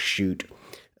sidewalk shoot,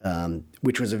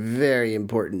 which was a very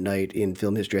important night in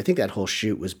film history. I think that whole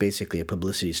shoot was basically a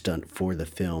publicity stunt for the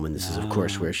film, and this is, of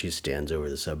course, where she stands over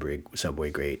the subway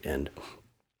grate and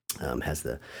has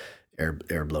the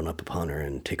air blown up upon her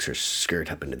and takes her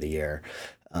skirt up into the air.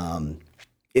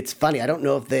 It's funny. I don't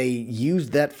know if they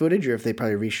used that footage or if they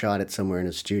probably reshot it somewhere in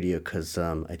a studio. Because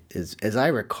as I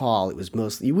recall, it was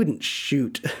mostly you wouldn't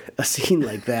shoot a scene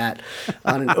like that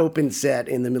on an open set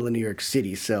in the middle of New York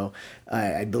City. So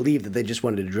I believe that they just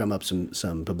wanted to drum up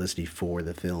some publicity for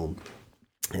the film,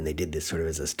 and they did this sort of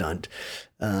as a stunt.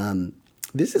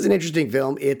 This is an interesting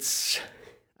film.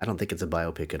 I don't think it's a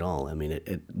biopic at all. I mean,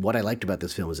 what I liked about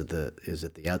this film is at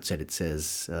the outset it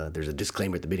says there's a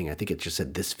disclaimer at the beginning. I think it just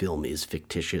said this film is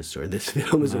fictitious or this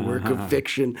film is a work of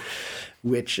fiction,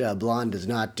 which Blonde does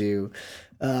not do.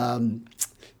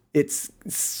 It's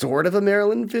sort of a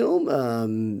Marilyn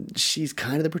film. She's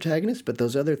kind of the protagonist, but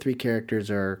those other three characters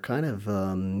are kind of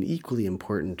equally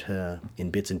important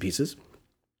in bits and pieces.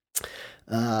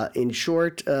 In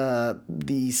short,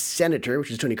 the senator,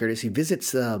 which is Tony Curtis, he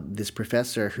visits this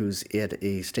professor who's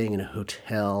staying in a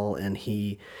hotel, and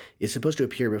he is supposed to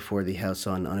appear before the House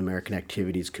on Un-American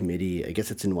Activities Committee. I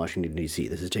guess it's in Washington, D.C.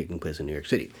 This is taking place in New York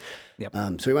City. Yep.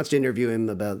 So he wants to interview him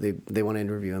they want to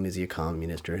interview him. Is he a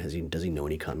communist, or does he know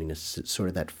any communists? It's sort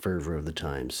of that fervor of the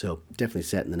time. So definitely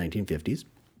set in the 1950s.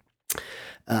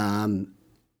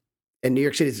 And New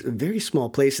York City is a very small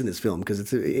place in this film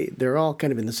because they're all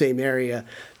kind of in the same area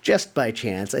just by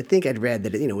chance. I think I'd read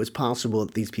that it was possible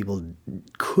that these people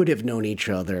could have known each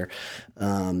other.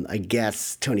 I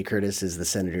guess Tony Curtis is the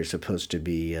senator supposed to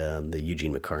be the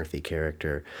Eugene McCarthy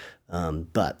character.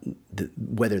 But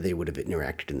whether they would have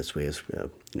interacted in this way is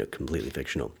completely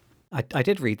fictional. I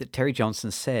did read that Terry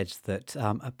Johnson said that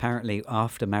apparently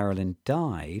after Marilyn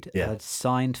died, a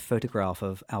signed photograph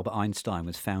of Albert Einstein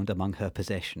was found among her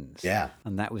possessions. Yeah,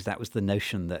 and that was the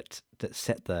notion that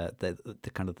set the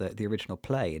kind of the original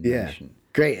play in motion.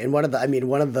 Great. And one of the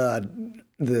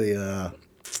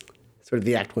sort of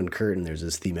the Act One curtain. There's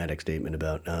this thematic statement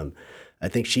about. I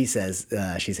think she says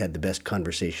she's had the best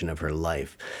conversation of her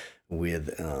life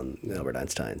with Albert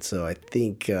Einstein. So I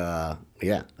think, I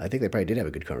think they probably did have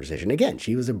a good conversation. Again,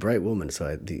 she was a bright woman,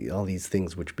 so all these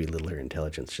things which belittle her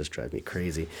intelligence just drive me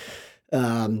crazy.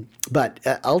 But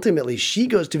ultimately, she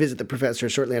goes to visit the professor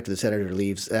shortly after the senator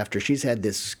leaves, after she's had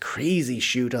this crazy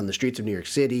shoot on the streets of New York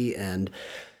City, and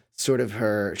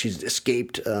she's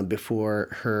escaped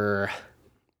before her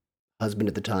husband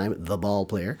at the time, the ball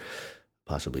player,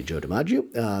 possibly Joe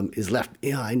DiMaggio, is left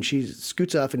behind. She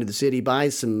scoots off into the city,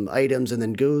 buys some items, and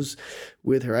then goes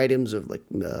with her items of like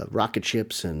rocket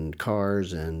ships and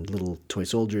cars and little toy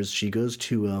soldiers. She goes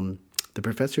to the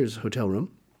professor's hotel room.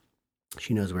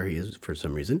 She knows where he is for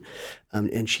some reason.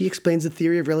 And she explains the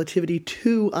theory of relativity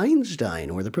to Einstein,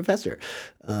 or the professor,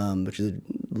 which is a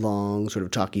long, sort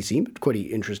of talky scene, but quite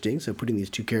interesting. So putting these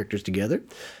two characters together.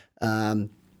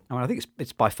 I think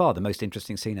it's by far the most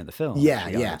interesting scene in the film. Yeah.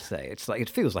 I would say it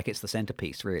feels like it's the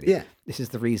centerpiece, really. Yeah, this is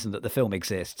the reason that the film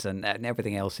exists, and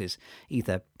everything else is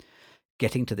either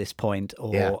getting to this point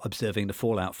or observing the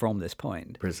fallout from this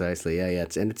point. Precisely. Yeah.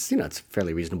 It's a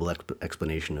fairly reasonable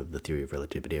explanation of the theory of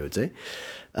relativity, I would say.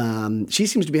 She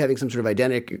seems to be having some sort of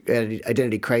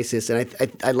identity crisis, and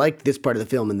I like this part of the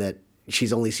film in that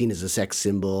she's only seen as a sex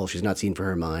symbol. She's not seen for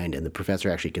her mind, and the professor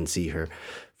actually can see her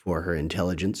for her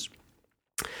intelligence.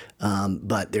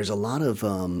 But there's a lot of,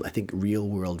 I think, real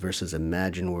world versus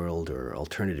imagined world or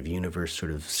alternative universe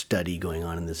sort of study going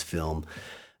on in this film.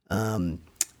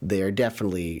 They are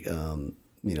definitely,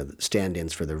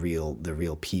 stand-ins for the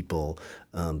real people,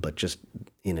 but just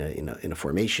in a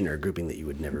formation or a grouping that you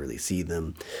would never really see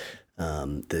them.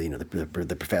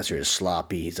 The professor is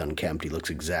sloppy. He's unkempt. He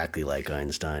looks exactly like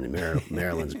Einstein. And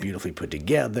Marilyn's beautifully put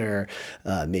together,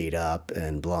 made up,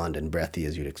 and blonde and breathy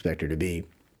as you'd expect her to be.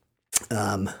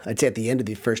 I'd say at the end of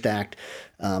the first act,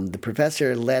 the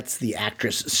professor lets the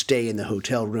actress stay in the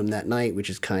hotel room that night, which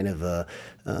is kind of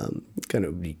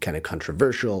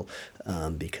controversial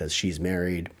because she's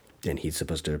married and he's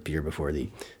supposed to appear before the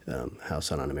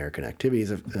House on Un-American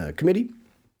Activities Committee.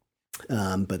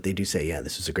 But they do say,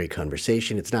 this is a great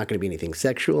conversation. It's not going to be anything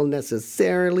sexual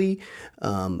necessarily,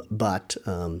 but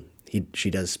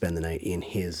she does spend the night in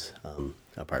his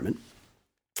apartment.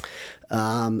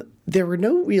 There were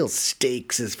no real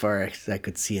stakes as far as I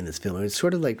could see in this film. It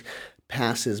sort of like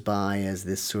passes by as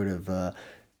this sort of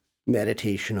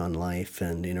meditation on life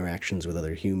and interactions with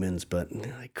other humans, but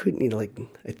I couldn't,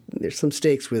 there's some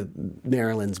stakes with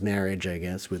Marilyn's marriage, I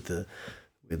guess, with the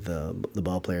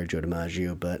ball player Joe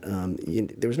DiMaggio, but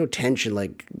there was no tension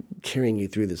like carrying you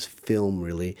through this film,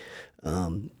 really.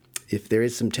 If there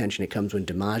is some tension, it comes when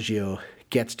DiMaggio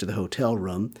gets to the hotel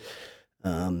room.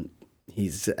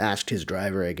 He's asked his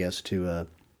driver, I guess, to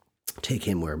take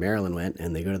him where Marilyn went,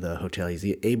 and they go to the hotel. He's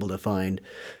able to find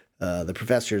the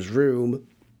professor's room,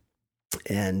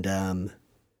 and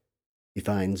he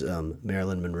finds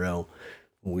Marilyn Monroe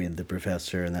with the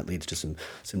professor, and that leads to some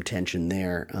tension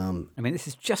there. I mean, this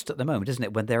is just at the moment, isn't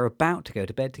it, when they're about to go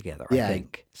to bed together? I Yeah.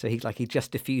 think so. He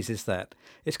just diffuses that.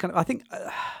 It's kind of, I think.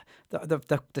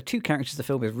 The two characters the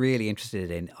film is really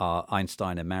interested in are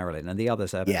Einstein and Marilyn, and the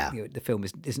others are. Yeah. The film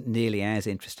isn't nearly as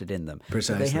interested in them.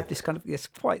 Precisely. But they have this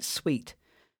quite sweet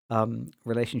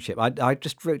relationship. I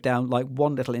just wrote down like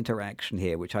one little interaction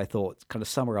here, which I thought kind of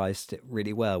summarized it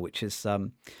really well. Which is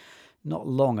not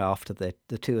long after the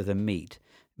two of them meet,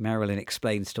 Marilyn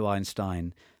explains to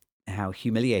Einstein how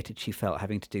humiliated she felt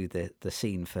having to do the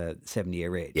scene for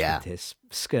 7-Year Itch with his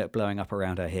skirt blowing up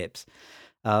around her hips,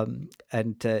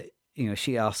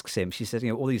 she asks him, she says,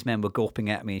 all these men were gawping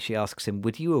at me, and she asks him,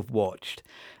 would you have watched?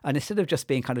 And instead of just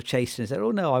being kind of chastened and said,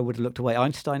 oh no, I would have looked away,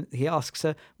 Einstein, he asks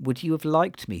her, would you have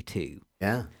liked me to?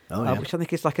 Yeah. Oh, yeah. Which I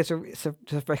think is like it's a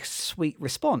very sweet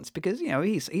response, because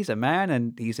he's a man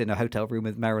and he's in a hotel room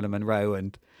with Marilyn Monroe,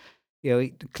 and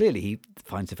clearly he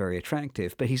finds her very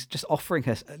attractive, but he's just offering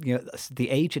her the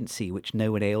agency which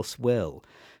no one else will,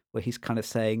 where he's kind of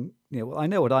saying, well, I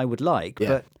know what I would like,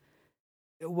 but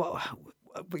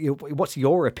what's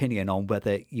your opinion on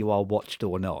whether you are watched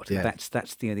or not? Yeah.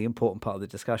 That's the important part of the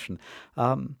discussion.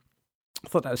 I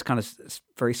thought that was kind of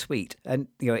very sweet. And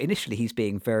initially he's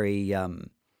being very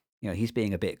he's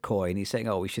being a bit coy, and he's saying,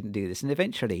 oh, we shouldn't do this. And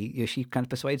eventually she kind of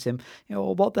persuades him,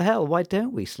 well, what the hell? Why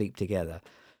don't we sleep together?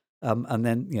 And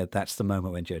then that's the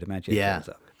moment when Joe DiMaggio turns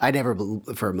up. I never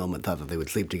for a moment thought that they would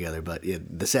sleep together, but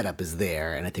the setup is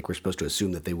there, and I think we're supposed to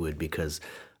assume that they would, because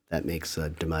that makes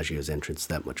DiMaggio's entrance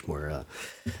that much more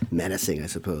menacing, I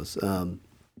suppose. And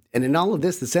in all of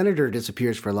this, the senator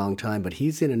disappears for a long time, but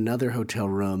he's in another hotel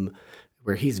room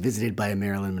where he's visited by a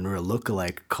Marilyn Monroe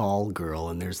lookalike call girl,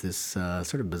 and there's this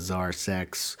sort of bizarre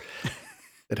sex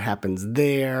that happens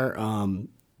there.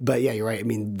 But yeah, you're right. I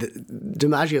mean,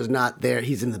 DiMaggio's not there.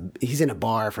 He's in a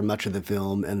bar for much of the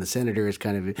film, and the senator is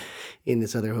kind of in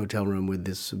this other hotel room with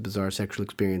this bizarre sexual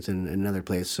experience in another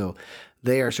place. So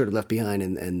they are sort of left behind,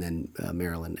 and then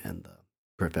Marilyn and the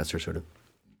professor sort of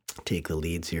take the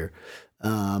leads here.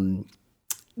 So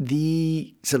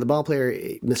the ball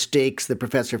player mistakes the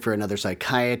professor for another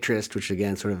psychiatrist, which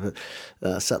again sort of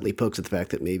subtly pokes at the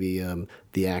fact that maybe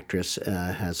the actress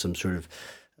has some sort of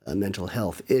mental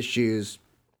health issues.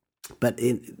 But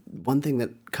one thing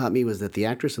that caught me was that the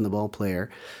actress and the ball player,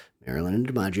 Marilyn and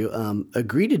DiMaggio,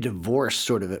 agree to divorce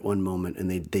sort of at one moment, and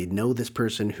they know this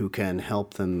person who can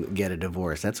help them get a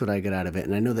divorce. That's what I got out of it.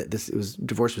 And I know that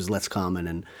divorce was less common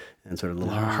and sort of a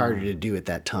little harder to do at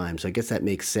that time. So I guess that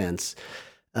makes sense.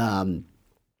 But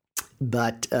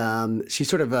she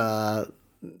sort of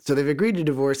so they've agreed to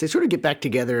divorce. They sort of get back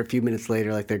together a few minutes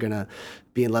later, like they're gonna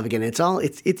be in love again. It's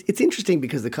interesting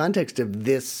because the context of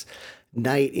this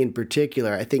night in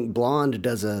particular, I think Blonde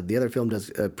the other film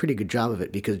does a pretty good job of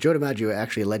it, because Joe DiMaggio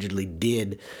actually allegedly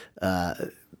did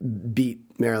beat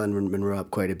Marilyn Monroe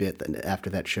up quite a bit after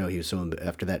that show.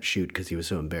 After that shoot, because he was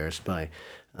so embarrassed by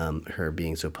her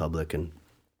being so public and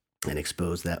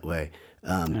exposed that way.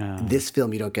 This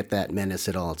film, you don't get that menace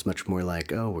at all. It's much more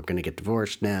like, oh, we're going to get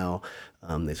divorced now.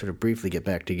 They sort of briefly get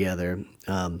back together.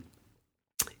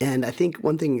 And I think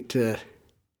one thing to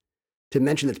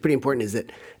mention that's pretty important is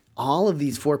that all of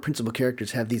these four principal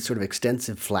characters have these sort of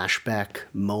extensive flashback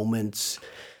moments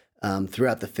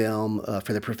throughout the film.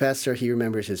 For the professor, he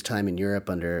remembers his time in Europe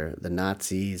under the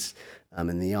Nazis,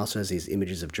 and he also has these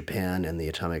images of Japan and the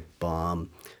atomic bomb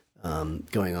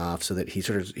going off, so that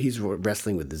he's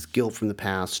wrestling with his guilt from the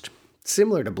past.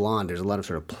 Similar to Blonde, there's a lot of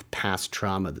sort of past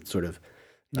trauma that sort of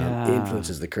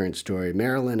influences the current story.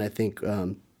 Marilyn, I think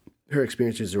her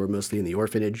experiences were mostly in the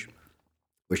orphanage,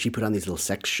 where she put on these little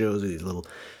sex shows, or these little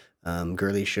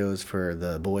girly shows for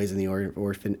the boys in the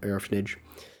orphanage.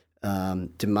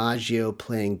 DiMaggio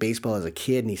playing baseball as a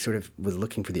kid, and he sort of was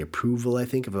looking for the approval, I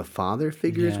think, of a father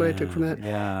figure is what I took from that.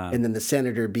 Yeah. And then the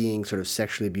senator being sort of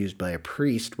sexually abused by a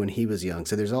priest when he was young.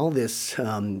 So there's all this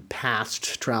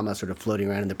past trauma sort of floating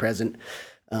around in the present.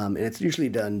 And it's usually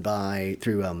done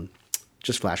through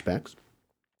just flashbacks.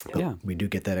 But we do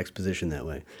get that exposition that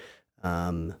way.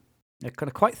 They're kind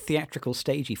of quite theatrical,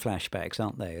 stagey flashbacks,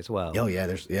 aren't they, as well? Oh, yeah.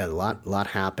 There's a lot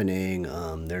happening.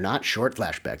 They're not short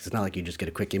flashbacks. It's not like you just get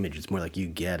a quick image. It's more like you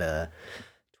get a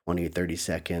 20 or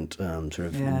 30-second sort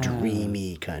of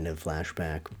dreamy kind of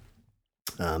flashback.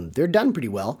 They're done pretty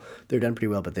well.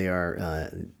 But they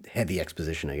are heavy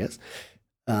exposition, I guess.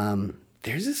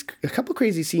 There's a couple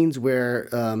crazy scenes where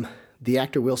the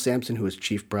actor Will Sampson, who was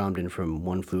Chief Bromden from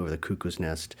One Flew Over the Cuckoo's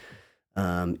Nest,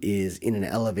 is in an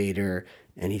elevator,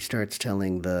 and he starts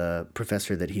telling the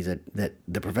professor that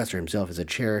the professor himself is a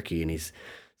Cherokee, and he's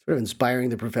sort of inspiring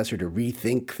the professor to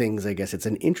rethink things, I guess. It's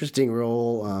an interesting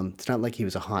role. It's not like he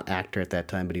was a hot actor at that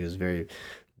time, but he was very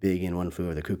big in One Flew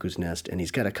Over the Cuckoo's Nest. And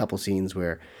he's got a couple scenes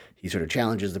where he sort of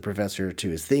challenges the professor to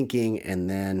his thinking, and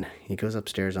then he goes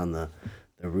upstairs on the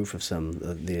roof of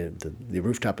the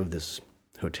rooftop of this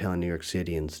hotel in New York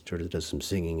City and sort of does some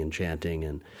singing and chanting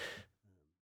and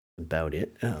about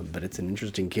it. But it's an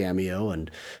interesting cameo, and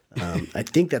I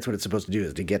think that's what it's supposed to do,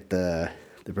 is to get the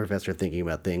professor thinking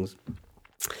about things.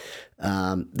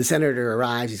 The senator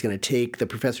arrives. He's going to take the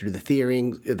professor to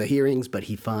the hearings, but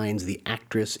he finds the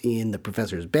actress in the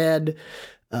professor's bed.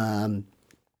 It's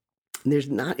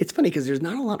funny because there's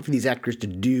not a lot for these actors to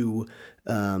do.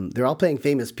 They're all playing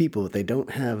famous people, but they're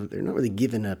not really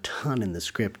given a ton in the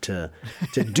script to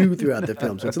do throughout the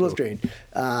film. So it's a little strange.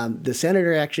 The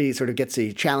senator actually sort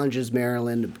of challenges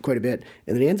Marilyn quite a bit,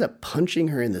 and then he ends up punching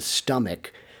her in the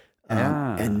stomach.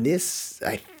 And this,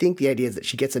 I think the idea is that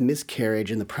she gets a miscarriage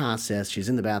in the process. She's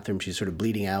in the bathroom. She's sort of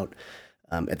bleeding out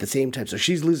at the same time. So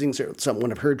she's losing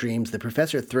one of her dreams. The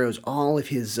professor throws all of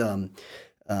his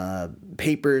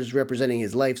papers representing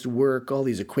his life's work, all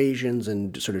these equations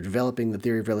and sort of developing the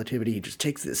theory of relativity. He just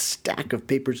takes this stack of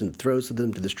papers and throws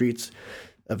them to the streets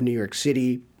of New York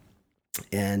City.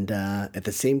 And at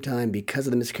the same time, because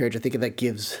of the miscarriage, I think that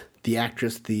gives the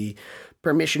actress the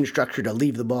permission structure to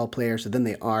leave the ball player. So then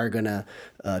they are going to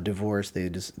divorce. They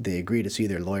agree to see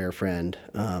their lawyer friend.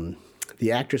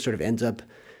 The actress sort of ends up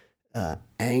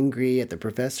angry at the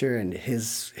professor and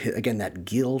his again, that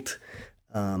guilt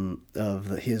of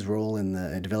his role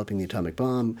in developing the atomic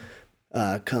bomb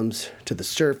comes to the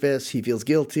surface. He feels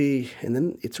guilty. And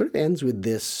then it sort of ends with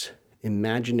this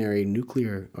imaginary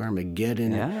nuclear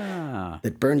Armageddon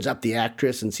that burns up the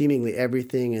actress and seemingly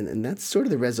everything. And that's sort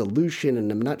of the resolution.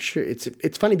 And I'm not sure.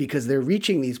 It's funny because they're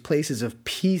reaching these places of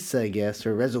peace, I guess,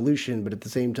 or resolution, but at the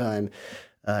same time,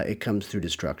 it comes through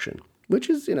destruction, which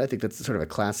is, I think that's sort of a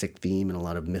classic theme in a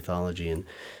lot of mythology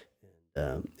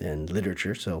and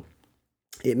literature. So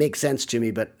it makes sense to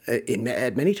me, but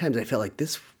at many times I felt like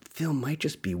this film might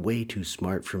just be way too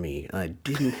smart for me.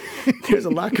 There's a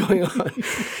lot going on.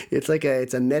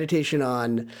 It's a meditation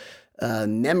on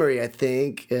memory, I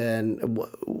think, and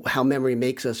how memory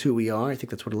makes us who we are. I think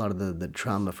that's what a lot of the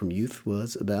trauma from youth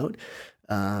was about.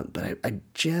 But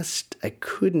I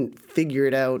couldn't figure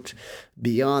it out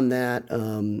beyond that.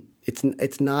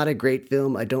 It's not a great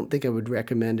film. I don't think I would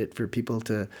recommend it for people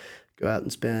to go out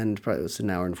and spend. Probably it's an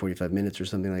hour and 45 minutes or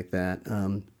something like that.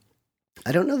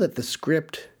 I don't know that the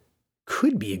script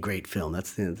could be a great film.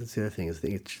 That's the other thing.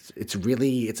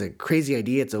 It's a crazy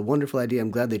idea. It's a wonderful idea.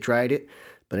 I'm glad they tried it,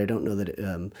 but I don't know that it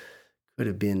could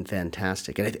have been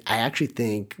fantastic. And I actually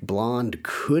think Blonde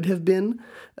could have been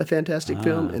a fantastic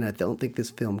film, and I don't think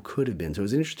this film could have been. So it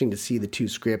was interesting to see the two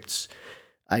scripts.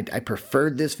 I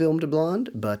preferred this film to Blonde,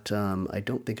 but I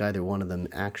don't think either one of them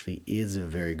actually is a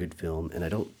very good film. And I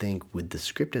don't think with the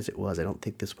script as it was, I don't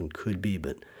think this one could be.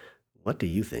 But what do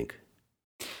you think?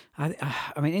 I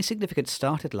mean, Insignificance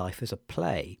started life as a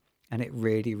play, and it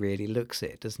really, really looks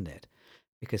it, doesn't it?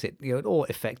 Because it all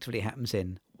effectively happens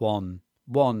in one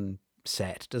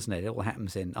set, doesn't it? It all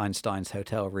happens in Einstein's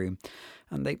hotel room,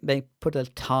 and they put a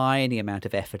tiny amount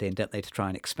of effort in, don't they, to try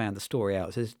and expand the story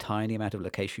out. So there's a tiny amount of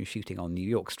location shooting on New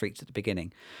York streets at the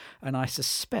beginning, and I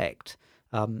suspect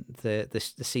the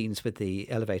scenes with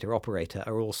the elevator operator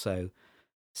are also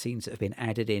scenes that have been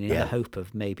added in the hope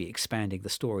of maybe expanding the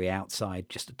story outside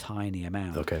just a tiny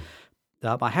amount. Okay.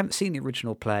 I haven't seen the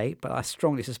original play, but I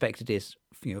strongly suspect it is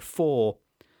 4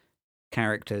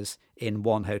 characters in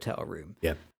one hotel room.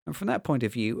 Yeah. And from that point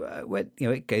of view,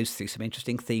 it goes through some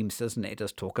interesting themes, doesn't it? It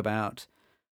does talk about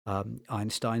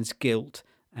Einstein's guilt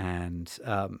and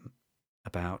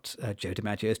about Joe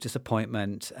DiMaggio's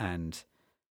disappointment and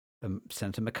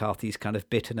Senator McCarthy's kind of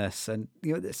bitterness, and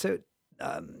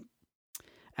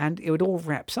and it all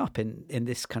wraps up in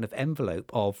this kind of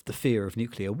envelope of the fear of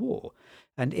nuclear war.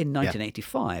 And in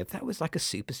 1985, that was like a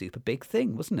super, super big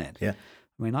thing, wasn't it? Yeah.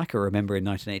 I mean, I can remember in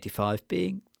 1985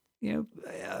 being,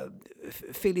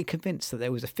 feeling convinced that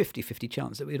there was a 50-50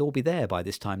 chance that we'd all be there by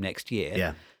this time next year.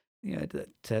 Yeah. That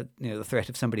the threat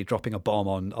of somebody dropping a bomb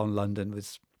on London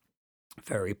was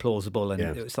very plausible, and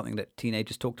it was something that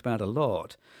teenagers talked about a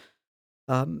lot.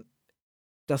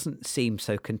 Doesn't seem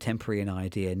so contemporary an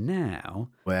idea now.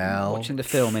 Well, watching the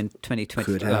film in 2020.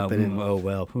 Could happen.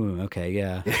 Okay,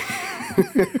 yeah.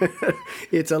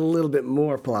 It's a little bit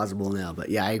more plausible now, but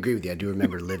yeah, I agree with you. I do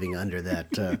remember living under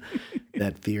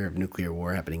that fear of nuclear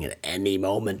war happening at any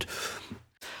moment.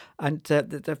 And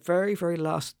the very, very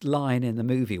last line in the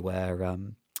movie where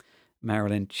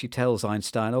Marilyn, she tells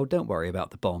Einstein, "Oh, don't worry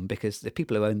about the bomb, because the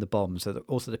people who own the bombs are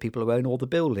also the people who own all the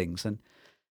buildings." And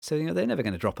So, they're never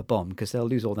going to drop a bomb because they'll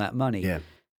lose all that money. Yeah.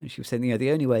 And she was saying,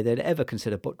 the only way they'd ever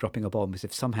consider dropping a bomb is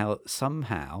if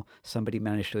somehow somebody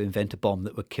managed to invent a bomb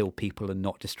that would kill people and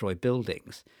not destroy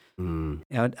buildings. Mm.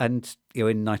 And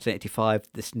in 1985,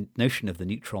 this notion of the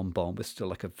neutron bomb was still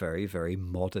like a very, very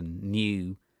modern,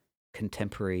 new,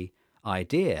 contemporary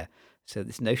idea. So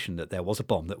this notion that there was a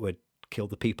bomb that would kill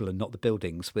the people and not the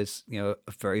buildings was,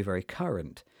 very, very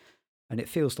current. And it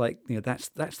feels like, that's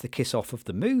the kiss off of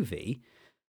the movie.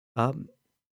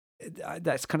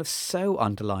 That's kind of so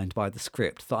underlined by the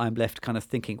script that I'm left kind of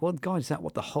thinking, well, God, is that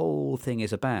what the whole thing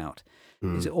is about?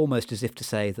 Mm. Is it almost as if to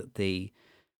say that the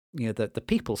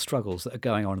people struggles that are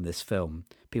going on in this film,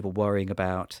 people worrying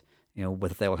about,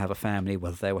 whether they will have a family,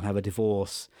 whether they will have a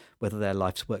divorce, whether their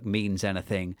life's work means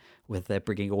anything, whether they're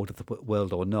bringing order to the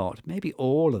world or not. Maybe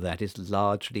all of that is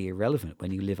largely irrelevant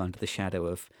when you live under the shadow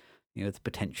of, the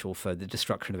potential for the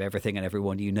destruction of everything and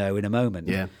everyone in a moment.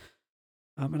 Yeah.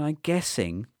 And I'm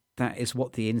guessing that is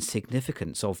what the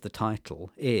insignificance of the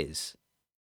title is.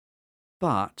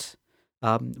 But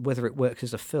whether it works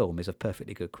as a film is a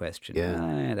perfectly good question. Yeah.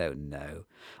 I don't know.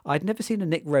 I'd never seen a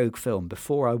Nick Rogue film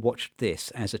before I watched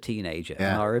this as a teenager.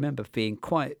 Yeah. And I remember being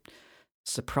quite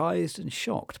surprised and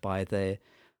shocked by the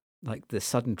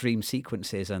sudden dream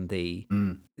sequences and the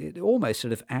almost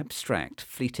sort of abstract,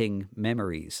 fleeting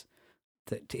memories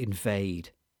that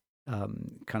invade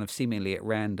kind of seemingly at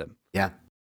random. Yeah.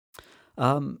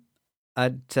 And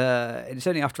it's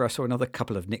only after I saw another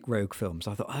couple of Nick Rogue films,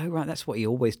 I thought, oh, right, that's what he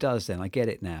always does then. I get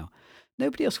it now.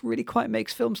 Nobody else really quite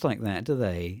makes films like that, do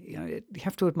they? You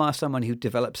have to admire someone who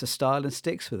develops a style and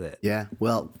sticks with it. Yeah.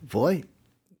 Well, boy,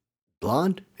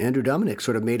 Blonde, Andrew Dominik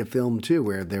sort of made a film too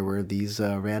where there were these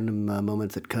random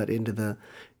moments that cut into the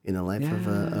life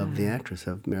of the actress,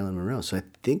 of Marilyn Monroe. So I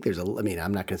think there's I'm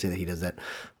not going to say that he does that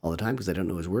all the time because I don't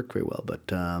know his work very well,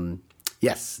 but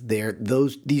yes,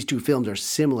 these two films are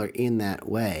similar in that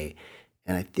way,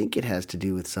 and I think it has to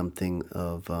do with something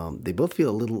of they both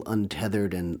feel a little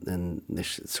untethered and they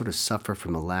sort of suffer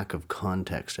from a lack of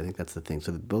context. I think that's the thing.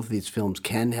 So both of these films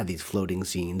can have these floating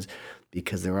scenes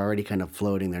because they're already kind of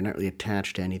floating. They're not really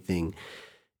attached to anything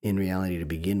in reality to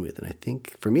begin with, and I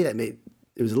think for me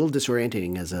it was a little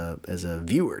disorientating as a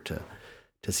viewer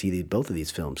to see both of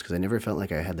these films because I never felt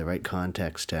like I had the right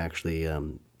context to actually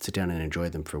sit down and enjoy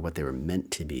them for what they were meant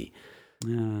to be.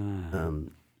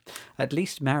 At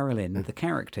least Marilyn, the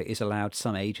character, is allowed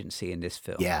some agency in this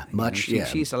film. Yeah,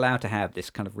 She's allowed to have this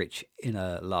kind of rich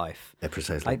inner life. Yeah,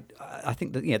 precisely. I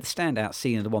think that the standout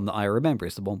scene and the one that I remember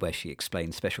is the one where she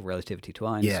explains special relativity to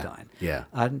Einstein. Yeah.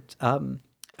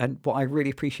 And what I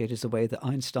really appreciate is the way that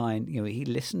Einstein, he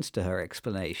listens to her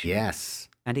explanation. Yes.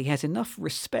 And he has enough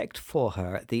respect for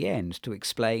her at the end to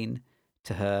explain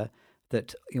to her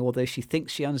that although she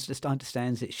thinks she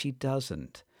understands it, she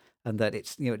doesn't. And that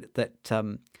it's, that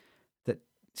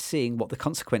seeing what the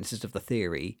consequences of the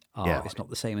theory are is not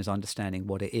the same as understanding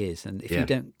what it is. And if you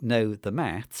don't know the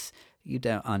maths, you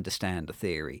don't understand the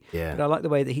theory. Yeah. But I like the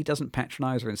way that he doesn't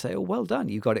patronize her and say, oh, well done,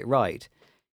 you got it right.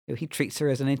 He treats her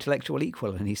as an intellectual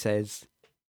equal, and he says,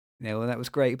 well, that was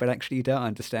great, but actually you don't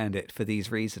understand it for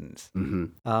these reasons.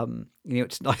 Mm-hmm.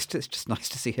 It's just nice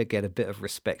to see her get a bit of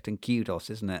respect and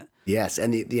kudos, isn't it? Yes,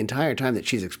 and the entire time that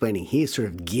she's explaining, he's sort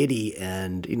of giddy,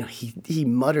 and he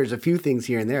mutters a few things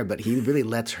here and there, but he really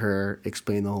lets her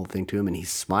explain the whole thing to him, and he's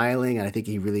smiling, and I think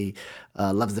he really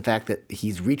loves the fact that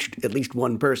he's reached at least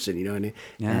one person,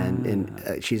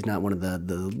 and she's not one of the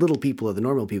little people or the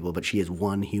normal people, but she is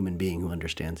one human being who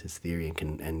understands his theory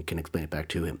and can explain it back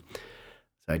to him.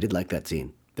 So I did like that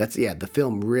scene. The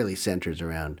film really centers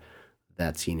around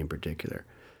that scene in particular.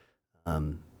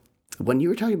 When you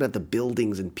were talking about the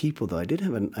buildings and people, though, I did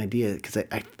have an idea, because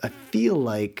I feel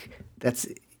like that's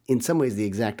in some ways the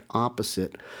exact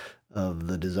opposite of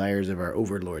the desires of our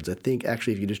overlords. I think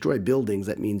actually if you destroy buildings,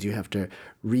 that means you have to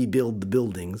rebuild the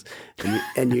buildings,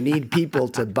 and you need people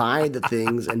to buy the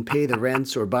things and pay the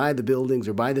rents or buy the buildings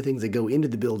or buy the things that go into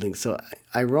the buildings. So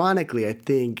ironically, I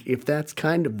think if that's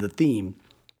kind of the theme,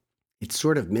 it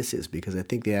sort of misses, because I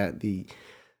think the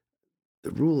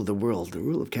rule of the world, the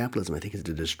rule of capitalism, I think, is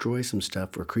to destroy some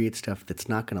stuff or create stuff that's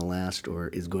not going to last or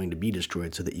is going to be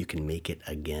destroyed so that you can make it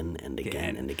again and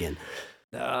again and again.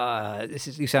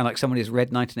 You sound like someone who's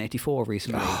read 1984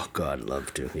 recently. Oh, God, I'd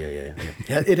love to. Yeah.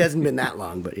 It hasn't been that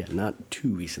long, but not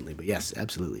too recently. But yes,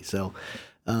 absolutely. So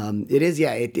it is,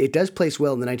 it does place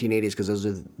well in the 1980s, because those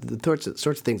are the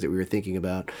sorts of things that we were thinking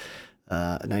about.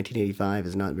 1985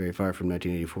 is not very far from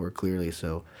 1984, clearly.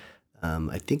 So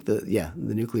I think the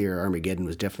nuclear Armageddon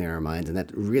was definitely on our minds, and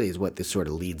that really is what this sort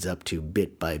of leads up to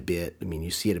bit by bit. I mean,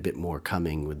 you see it a bit more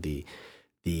coming with the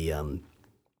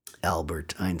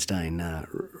Albert Einstein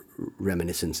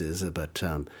reminiscences, but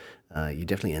he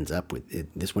definitely ends up with it.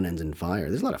 This one ends in fire.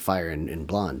 There's a lot of fire in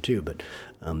Blonde too, but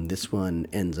this one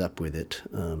ends up with it.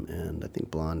 And I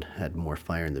think Blonde had more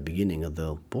fire in the beginning,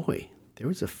 although, boy, there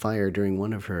was a fire during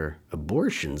one of her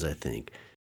abortions, I think.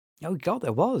 Oh, God,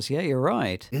 there was. Yeah, you're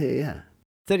right. Yeah.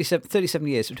 37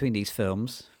 years between these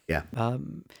films. Yeah.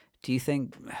 Do you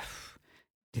think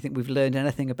we've learned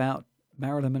anything about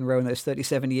Marilyn Monroe in those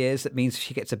 37 years that means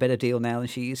she gets a better deal now than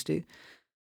she used to?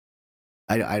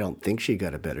 I don't think she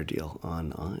got a better deal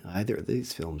on either of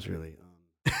these films, really.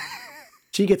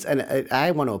 She gets, and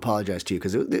I want to apologize to you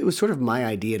because it was sort of my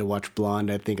idea to watch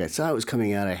Blonde. I think I saw it was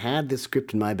coming out. I had this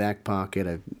script in my back pocket.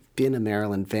 I've been a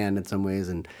Marilyn fan in some ways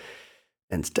and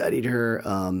studied her.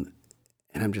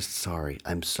 And I'm just sorry.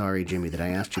 I'm sorry, Jimmy, that I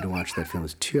asked you to watch that film.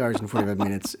 It's 2 hours and 45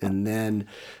 minutes. And then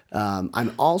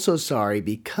I'm also sorry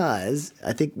because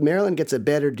I think Marilyn gets a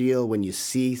better deal when you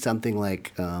see something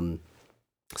like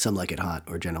Some Like It Hot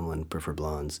or Gentlemen Prefer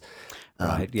Blondes.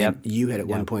 Right, yeah. You had at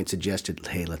one point suggested,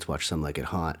 hey, let's watch Some Like It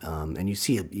Hot. And you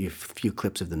see a few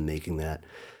clips of them making that.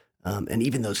 And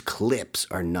even those clips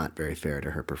are not very fair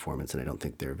to her performance, and I don't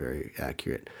think they're very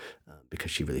accurate because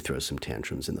she really throws some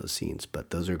tantrums in those scenes.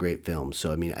 But those are great films.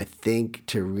 So, I mean, I think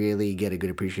to really get a good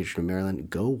appreciation of Marilyn,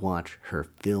 go watch her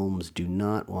films. Do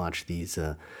not watch these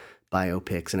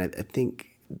biopics. And I think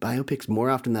biopics more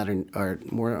often than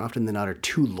not are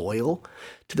too loyal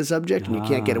to the subject, and you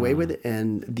can't get away with it.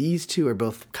 And these two are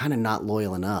both kind of not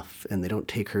loyal enough, and they don't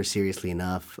take her seriously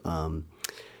enough.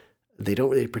 They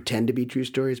don't really pretend to be true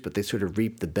stories, but they sort of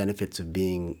reap the benefits of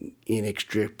being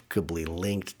inextricably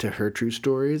linked to her true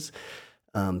stories.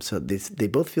 So they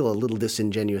both feel a little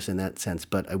disingenuous in that sense,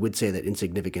 but I would say that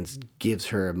Insignificance gives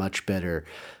her a much better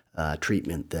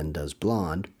treatment than does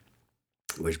Blonde,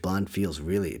 whereas Blonde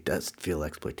it does feel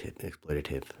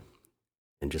exploitative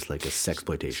and just like a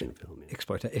sexploitation film.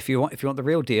 Yeah. If you want the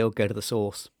real deal, go to the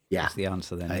source. Yeah. That's the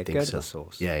answer then. I think go so. to the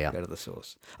source. Yeah. Go to the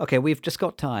source. Okay, we've just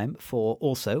got time for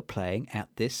also playing at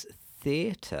this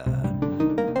theatre.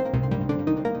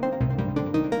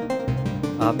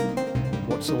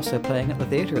 What's also playing at the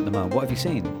theatre at the moment? What have you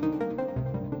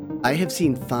seen? I have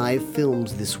seen 5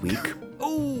 films this week.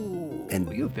 Oh, and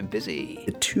you've been busy.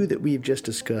 The 2 that we've just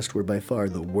discussed were by far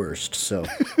the worst, so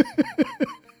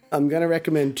I'm going to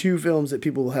recommend 2 films that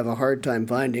people will have a hard time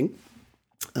finding.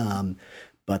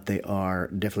 But they are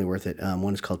definitely worth it.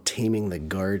 One is called Taming the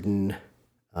Garden.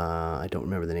 I don't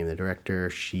remember the name of the director.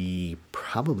 She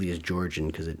probably is Georgian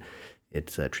because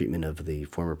it's a treatment of the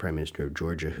former Prime Minister of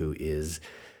Georgia, who is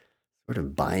sort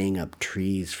of buying up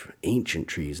trees, ancient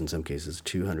trees in some cases,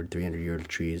 200, 300-year-old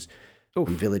trees,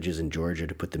 from villages in Georgia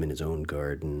to put them in his own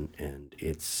garden. And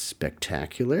it's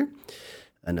spectacular.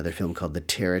 Another film called The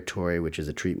Territory, which is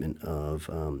a treatment of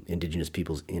indigenous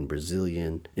peoples in Brazil,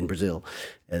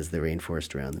 as the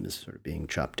rainforest around them is sort of being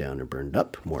chopped down or burned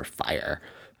up. More fire.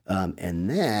 And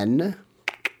then,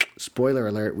 spoiler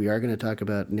alert, we are going to talk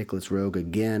about Nicholas Roeg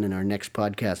again in our next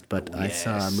podcast, but I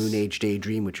saw Moon Age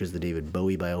Daydream, which is the David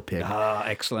Bowie biopic. Ah,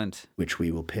 excellent. Which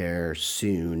we will pair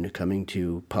soon, coming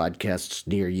to podcasts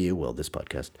near you. Well, this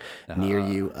podcast near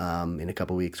you. In a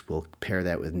couple weeks, we'll pair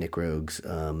that with Nick Roeg's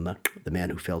The Man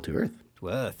Who Fell to Earth.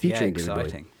 Featuring David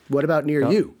exciting. Bowie. What about near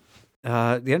you?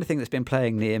 The only thing that's been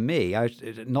playing near me,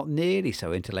 not nearly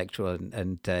so intellectual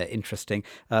and interesting,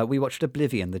 we watched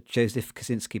Oblivion, the Joseph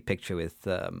Kosinski picture with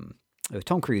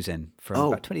Tom Cruise in from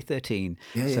about 2013.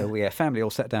 So we, family,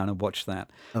 all sat down and watched that.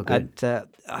 Oh, good.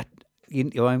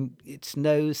 And it's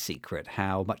no secret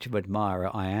how much of an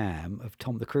admirer I am of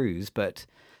Tom the Cruise, but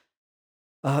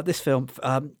this film,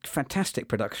 fantastic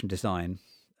production design.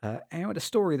 And a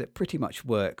story that pretty much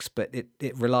works, but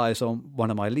it relies on one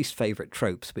of my least favourite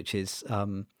tropes, which is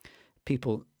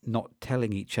people not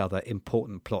telling each other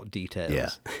important plot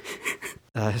details.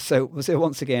 Yeah. So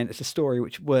once again, it's a story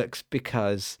which works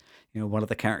because one of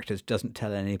the characters doesn't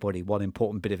tell anybody one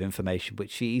important bit of information, which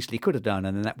she easily could have done,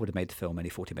 and then that would have made the film only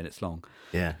 40 minutes long.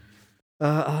 Yeah.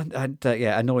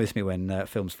 Annoys me when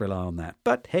films rely on that.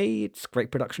 But hey, it's great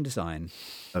production design.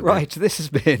 Okay. Right, this has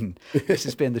been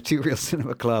the Two Real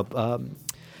Cinema Club.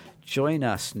 Join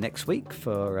us next week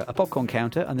for a popcorn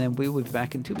counter, and then we will be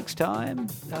back in 2 weeks' time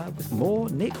with more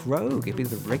Nick Roeg. It'll be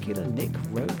the regular Nick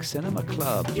Roeg Cinema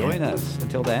Club. Join us.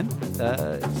 Until then,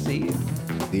 see you.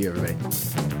 See you,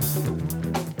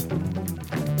 everybody.